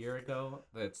half a year ago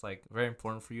that it's like very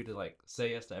important for you to like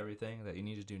say yes to everything. That you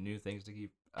need to do new things to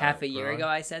keep. Half a year growing. ago,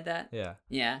 I said that. Yeah.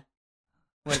 Yeah.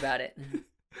 What about it?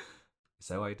 Is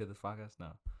that why you did this podcast?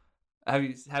 No. Have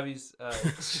you?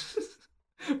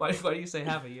 Why do you say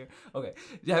half a year? Okay.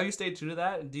 Have you stayed true to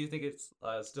that? Do you think it's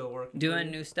still working? for Doing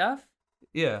you? new stuff?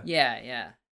 Yeah.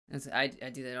 Yeah. I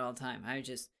do that all the time. I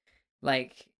just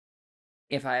like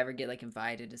if I ever get like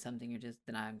invited to something or just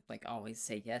then I like always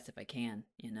say yes if I can,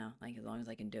 like as long as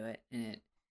I can do it. And it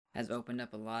has opened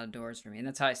up a lot of doors for me. And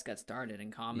that's how I got started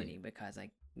in comedy because I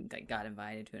got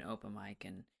invited to an open mic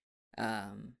and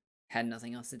had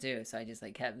nothing else to do. So I just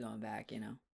like kept going back,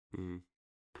 Mm.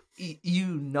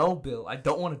 Bill, I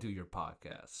don't want to do your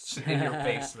podcast in your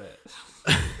basement.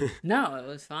 No, it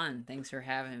was fun. Thanks for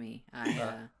having me.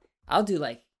 I'll do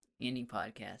like any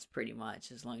podcast pretty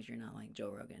much as long as you're not like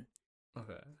Joe Rogan.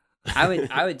 Okay.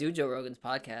 I would do Joe Rogan's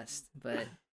podcast, but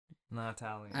Not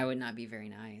Italian. I would not be very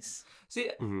nice.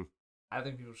 See, I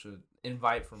think people should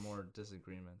invite for more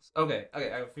disagreements. Okay. I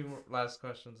have a few more last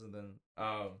questions, and then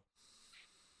have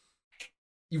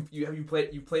you played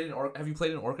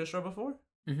in orchestra before?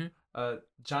 Mm-hmm.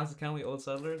 Johnson County Old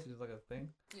Settlers is like a thing.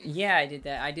 Yeah, I did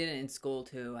that. I did it in school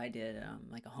too. I did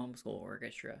like a homeschool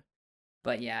orchestra,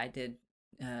 but yeah, I did.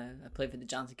 I played for the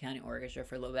Johnson County Orchestra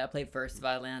for a little bit. I played first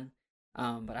violin,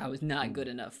 but I was not good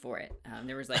enough for it.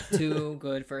 There was like 2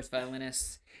 good first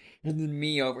violinists, and then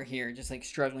me over here just like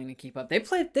struggling to keep up. They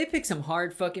picked some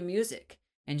hard fucking music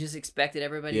and just expected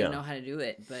everybody to know how to do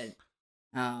it, but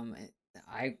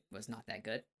I was not that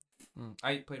good.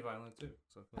 I played violin too.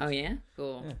 So Oh yeah,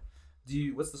 cool.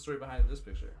 Yeah. What's the story behind this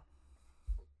picture?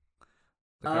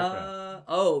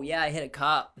 Oh yeah, I hit a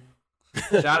cop.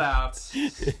 Shout out.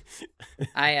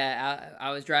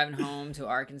 I was driving home to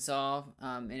Arkansas,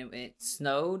 and it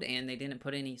snowed, and they didn't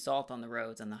put any salt on the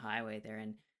roads on the highway there,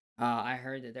 and I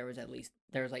heard that there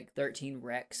was like 13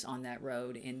 wrecks on that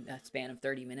road in a span of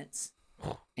 30 minutes,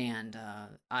 and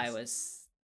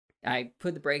I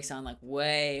put the brakes on like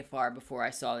way far before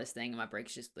I saw this thing, and my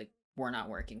brakes just like were not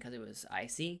working because it was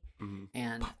icy,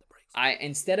 and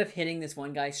instead of hitting this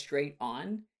one guy straight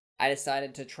on, I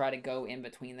decided to try to go in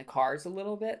between the cars a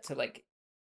little bit to like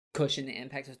cushion the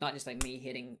impact. So it's not just like me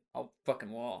hitting a fucking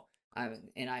wall. I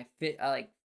like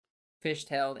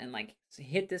fishtailed and like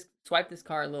swiped this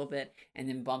car a little bit and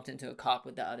then bumped into a cop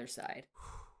with the other side.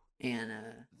 And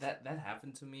that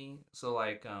happened to me. So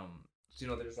like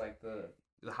there's like the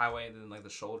highway and then like the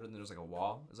shoulder and then there's like a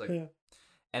wall. It's like and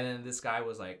then this guy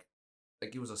was like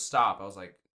it was a stop. I was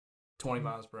like 20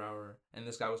 miles per hour, and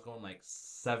this guy was going like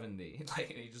 70, like,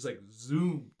 and he just like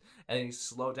zoomed, and then he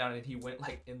slowed down, and he went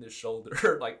like in the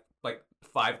shoulder, like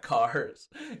 5 cars,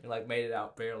 and like made it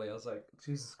out barely. I was like,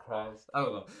 Jesus Christ, I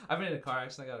don't know. I've been in a car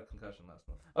accident. I got a concussion last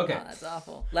month. Okay, oh, that's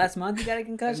awful. Last month you got a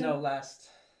concussion? No, last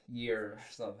year or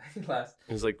something.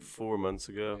 It was like 4 months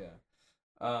ago. Yeah.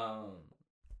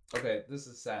 Okay, this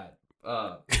is sad.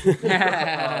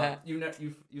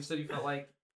 You said you felt like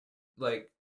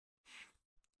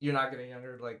you're not getting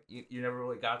younger, like you never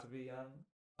really got to be young.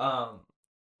 I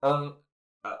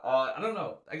don't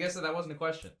know. I guess that wasn't a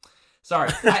question. Sorry.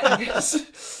 I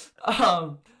guess.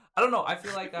 I don't know. I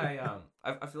feel like I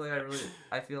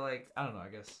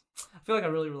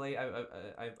really relate.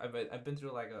 I've been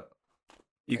through like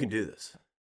You can do this.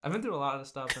 I've been through a lot of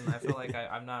stuff, and I feel like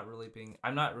I'm not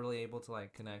really able to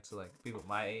like connect to like people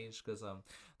my age because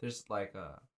there's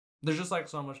just like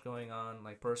so much going on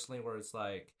like personally where it's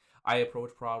like I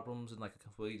approach problems in like a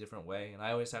completely different way, and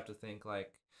I always have to think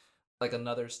like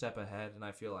another step ahead, and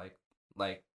I feel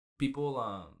like people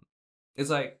it's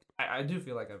like I do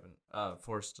feel like I've been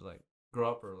forced to like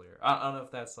grow up earlier. I don't know if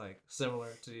that's like similar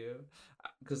to you,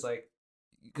 because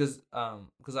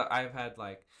I've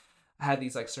had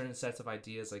these like certain sets of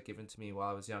ideas like given to me while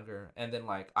I was younger, and then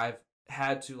like I've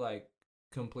had to like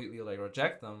completely like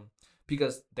reject them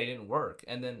because they didn't work.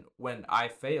 And then when I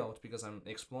failed because I'm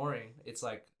exploring, it's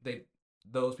like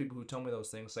those people who told me those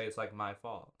things say it's like my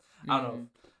fault. I don't know.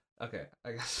 Okay,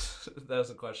 I guess that was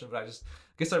a question, but I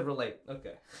guess I relate.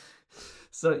 Okay.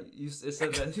 So it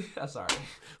said that I'm sorry.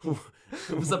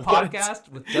 It was a podcast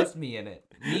with just me in it.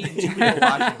 Me and Julia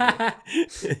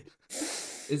watching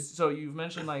it. So you've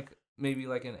mentioned like maybe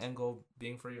like an end goal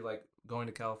being for you like going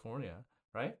to California,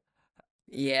 right?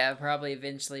 Yeah, probably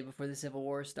eventually before the Civil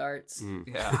War starts.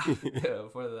 Yeah,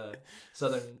 for the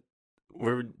southern.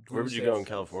 Where would you go in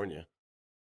California?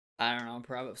 I don't know,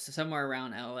 probably somewhere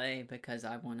around LA because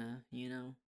I want to,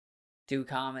 do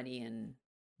comedy and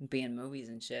be in movies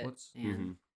and shit.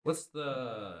 What's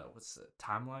the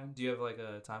timeline? Do you have like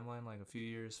a timeline, like a few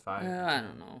years, 5? I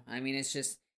don't know. I mean, it's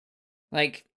just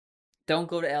like, don't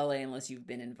go to LA unless you've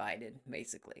been invited,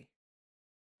 basically.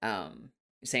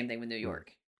 Same thing with New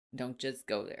York. Don't just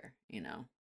go there, you know.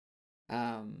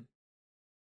 And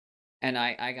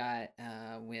I got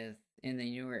in the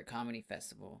New York Comedy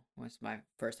Festival was my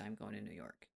first time going to New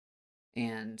York,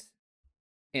 and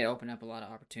it opened up a lot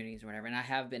of opportunities or whatever. And I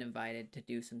have been invited to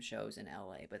do some shows in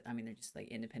LA, but I mean they're just like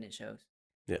independent shows.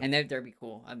 Yeah. And they'd be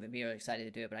cool. I'd be really excited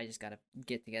to do it, but I just gotta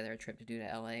get together a trip to do to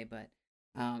LA. But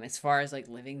as far as like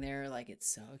living there, like it's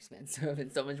so expensive.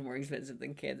 It's so much more expensive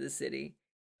than Kansas City.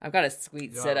 I've got a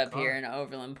sweet You don't have a setup here car? in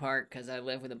Overland Park because I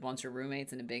live with a bunch of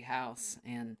roommates in a big house,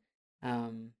 and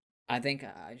I think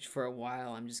for a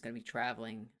while I'm just gonna be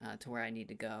traveling to where I need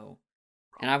to go,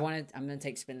 and I'm gonna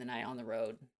spend the night on the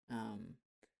road.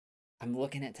 I'm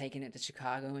looking at taking it to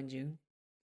Chicago in June.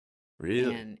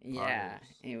 Really? And yeah, Nice.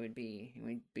 it would be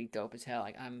dope as hell.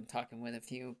 Like I'm talking with a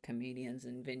few comedians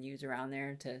and venues around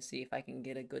there to see if I can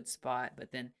get a good spot.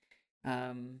 But then,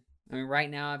 I mean, right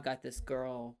now I've got this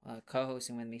girl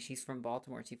co-hosting with me. She's from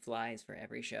Baltimore. She flies for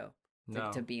every show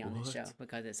No. to be on the show What?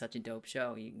 because it's such a dope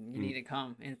show. You need to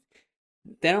come, and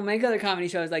they don't make other comedy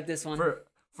shows like this one.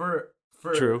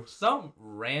 For True. some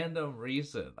random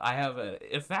reason, I have a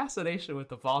fascination with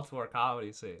the Baltimore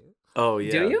comedy scene. Oh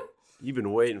yeah. Do you? You've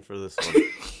been waiting for this one.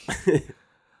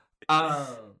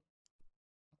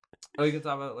 We can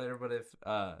talk about it later. But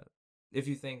if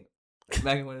you think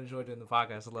Megan would enjoy doing the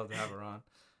podcast, I'd love to have her on.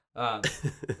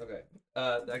 Okay.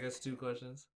 I guess 2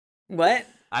 questions. What?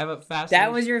 I have a fascination.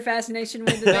 That was your fascination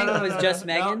with the thing? It was just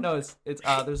Megan? No, it's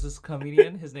there's this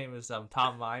comedian. His name is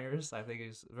Tom Myers. I think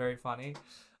he's very funny.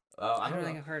 I don't know.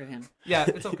 think I've heard of him. Yeah,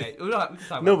 it's okay. We can talk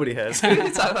about Nobody it. has. We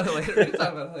can talk about it later. We can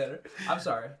talk about it later. I'm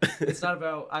sorry. It's not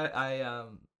about I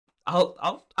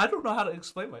don't know how to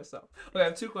explain myself. Okay, I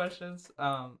have 2 questions.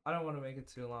 I don't want to make it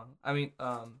too long. I mean,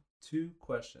 2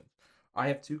 questions. I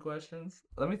have 2 questions.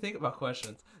 Let me think about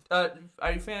questions. Are you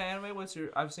a fan of anime?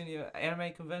 I've seen you at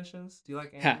anime conventions. Do you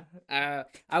like anime?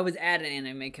 I was at an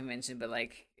anime convention, but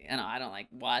like, you know, I don't like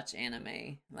watch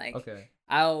anime. Like, Okay.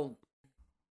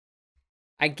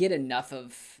 I get enough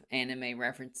of anime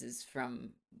references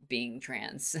from being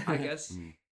trans. I guess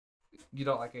Mm. you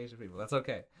don't like Asian people. That's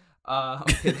okay. I'm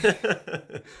kidding.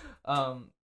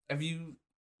 Have you've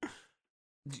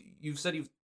said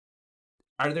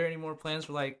are there any more plans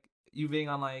for like you being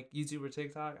on like YouTube or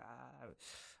TikTok?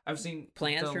 I've seen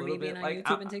Plans done a for little me being bit. on Like,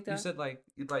 YouTube and TikTok? You said like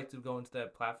you'd like to go into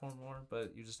that platform more,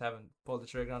 but you just haven't pulled the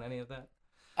trigger on any of that.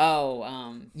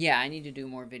 Oh, yeah, I need to do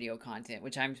more video content,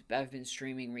 which I've been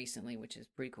streaming recently, which is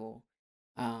pretty cool.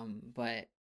 But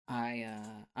I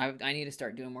need to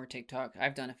start doing more TikTok.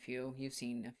 I've done a few. You've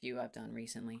seen a few I've done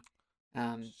recently.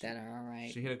 That are all right.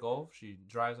 She hit a goal. She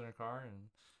drives in her car and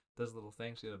does little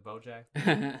things. She did a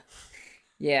BoJack.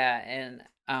 Yeah, and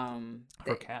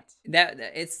Her cats. that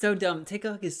it's so dumb.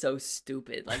 TikTok is so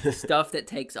stupid. Like the stuff that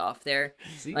takes off there.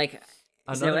 See? Like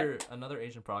so Another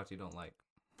Asian product you don't like.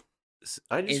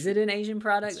 is it an Asian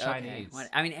product? It's Chinese. Okay.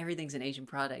 I mean, everything's an Asian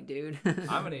product, dude.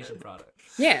 I'm an Asian product.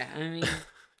 Yeah, I mean,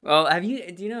 well, do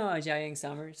you know Zhao Yang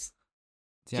Summers?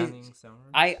 Jiangning Summer.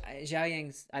 Zhao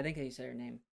Yang's, I think I said her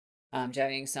name.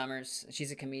 Zhao Yang Summers.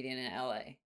 She's a comedian in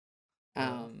LA.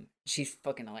 She's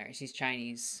fucking hilarious. She's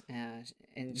Chinese, and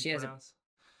she has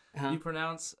You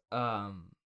pronounce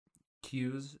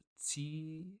Q's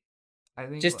T. I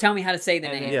think. Just tell me how to say the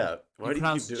and name. then Yeah. Why You do you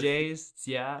pronounce keep doing J's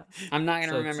Jia. I'm not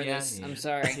gonna So remember this. Jiangning. I'm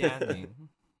sorry. Jiangning.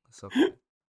 It's okay.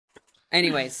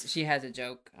 Anyways, she has a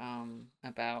joke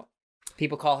about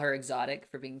people call her exotic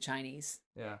for being Chinese,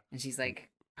 Yeah. and she's like,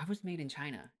 "I was made in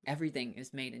China. Everything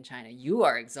is made in China. You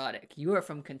are exotic. You are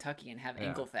from Kentucky and have Yeah.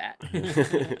 ankle fat."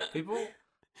 People,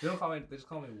 they don't call me. They just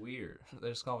call me weird. They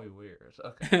just call me weird.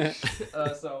 Okay.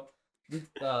 So,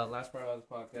 last part of the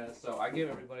podcast. So I give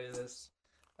everybody this.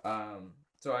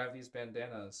 So I have these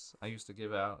bandanas I used to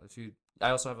give out. I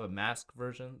also have a mask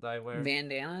version that I wear. If you're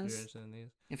Bandanas. interested in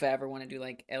these? If I ever want to do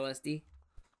like LSD.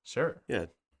 Sure. Yeah.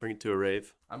 Bring it to a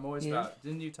rave. I'm always Yeah. about.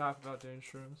 Didn't you talk about doing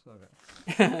shrooms? Okay.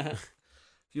 If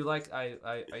you like, I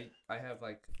have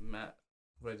like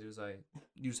What I do is I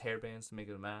use hair bands to make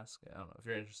it a mask. I don't know if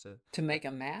you're interested. To make a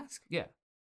mask? Yeah.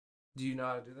 Do you know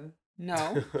how to do that?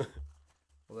 No.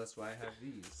 Well, that's why I have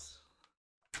these.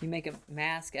 You make a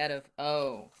mask out of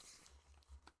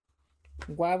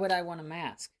Why would I want a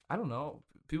mask? I don't know.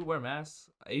 People wear masks.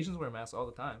 Asians wear masks all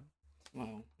the time.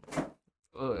 Well,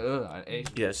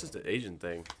 Asian. Yeah, it's just an Asian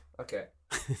thing. Okay.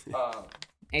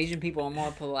 Asian people are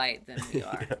more polite than we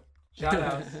are. Shout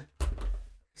outs.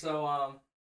 So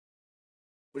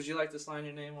Would you like to sign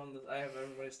your name on the? I have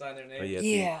everybody sign their name. Oh,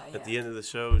 Yeah, at the end of the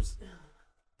shows.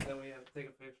 Then we have to take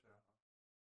a picture.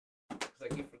 Because I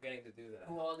keep forgetting to do that.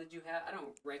 Who all did you have? I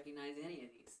don't recognize any of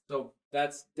these. So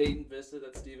that's Dayton Vista.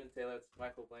 That's Steven Taylor. That's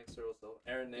Michael Blank, Cyril Still,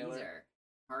 Aaron Naylor. These are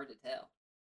hard to tell.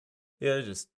 Yeah,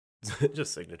 just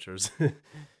signatures. Trying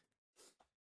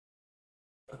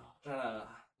to,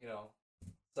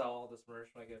 sell all this merch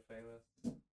when I get famous.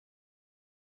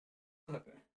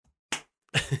 Okay.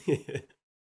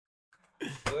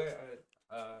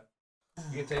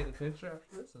 You can take the picture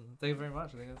after this, and thank you very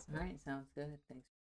much. I think that's All right, sounds good. Thanks.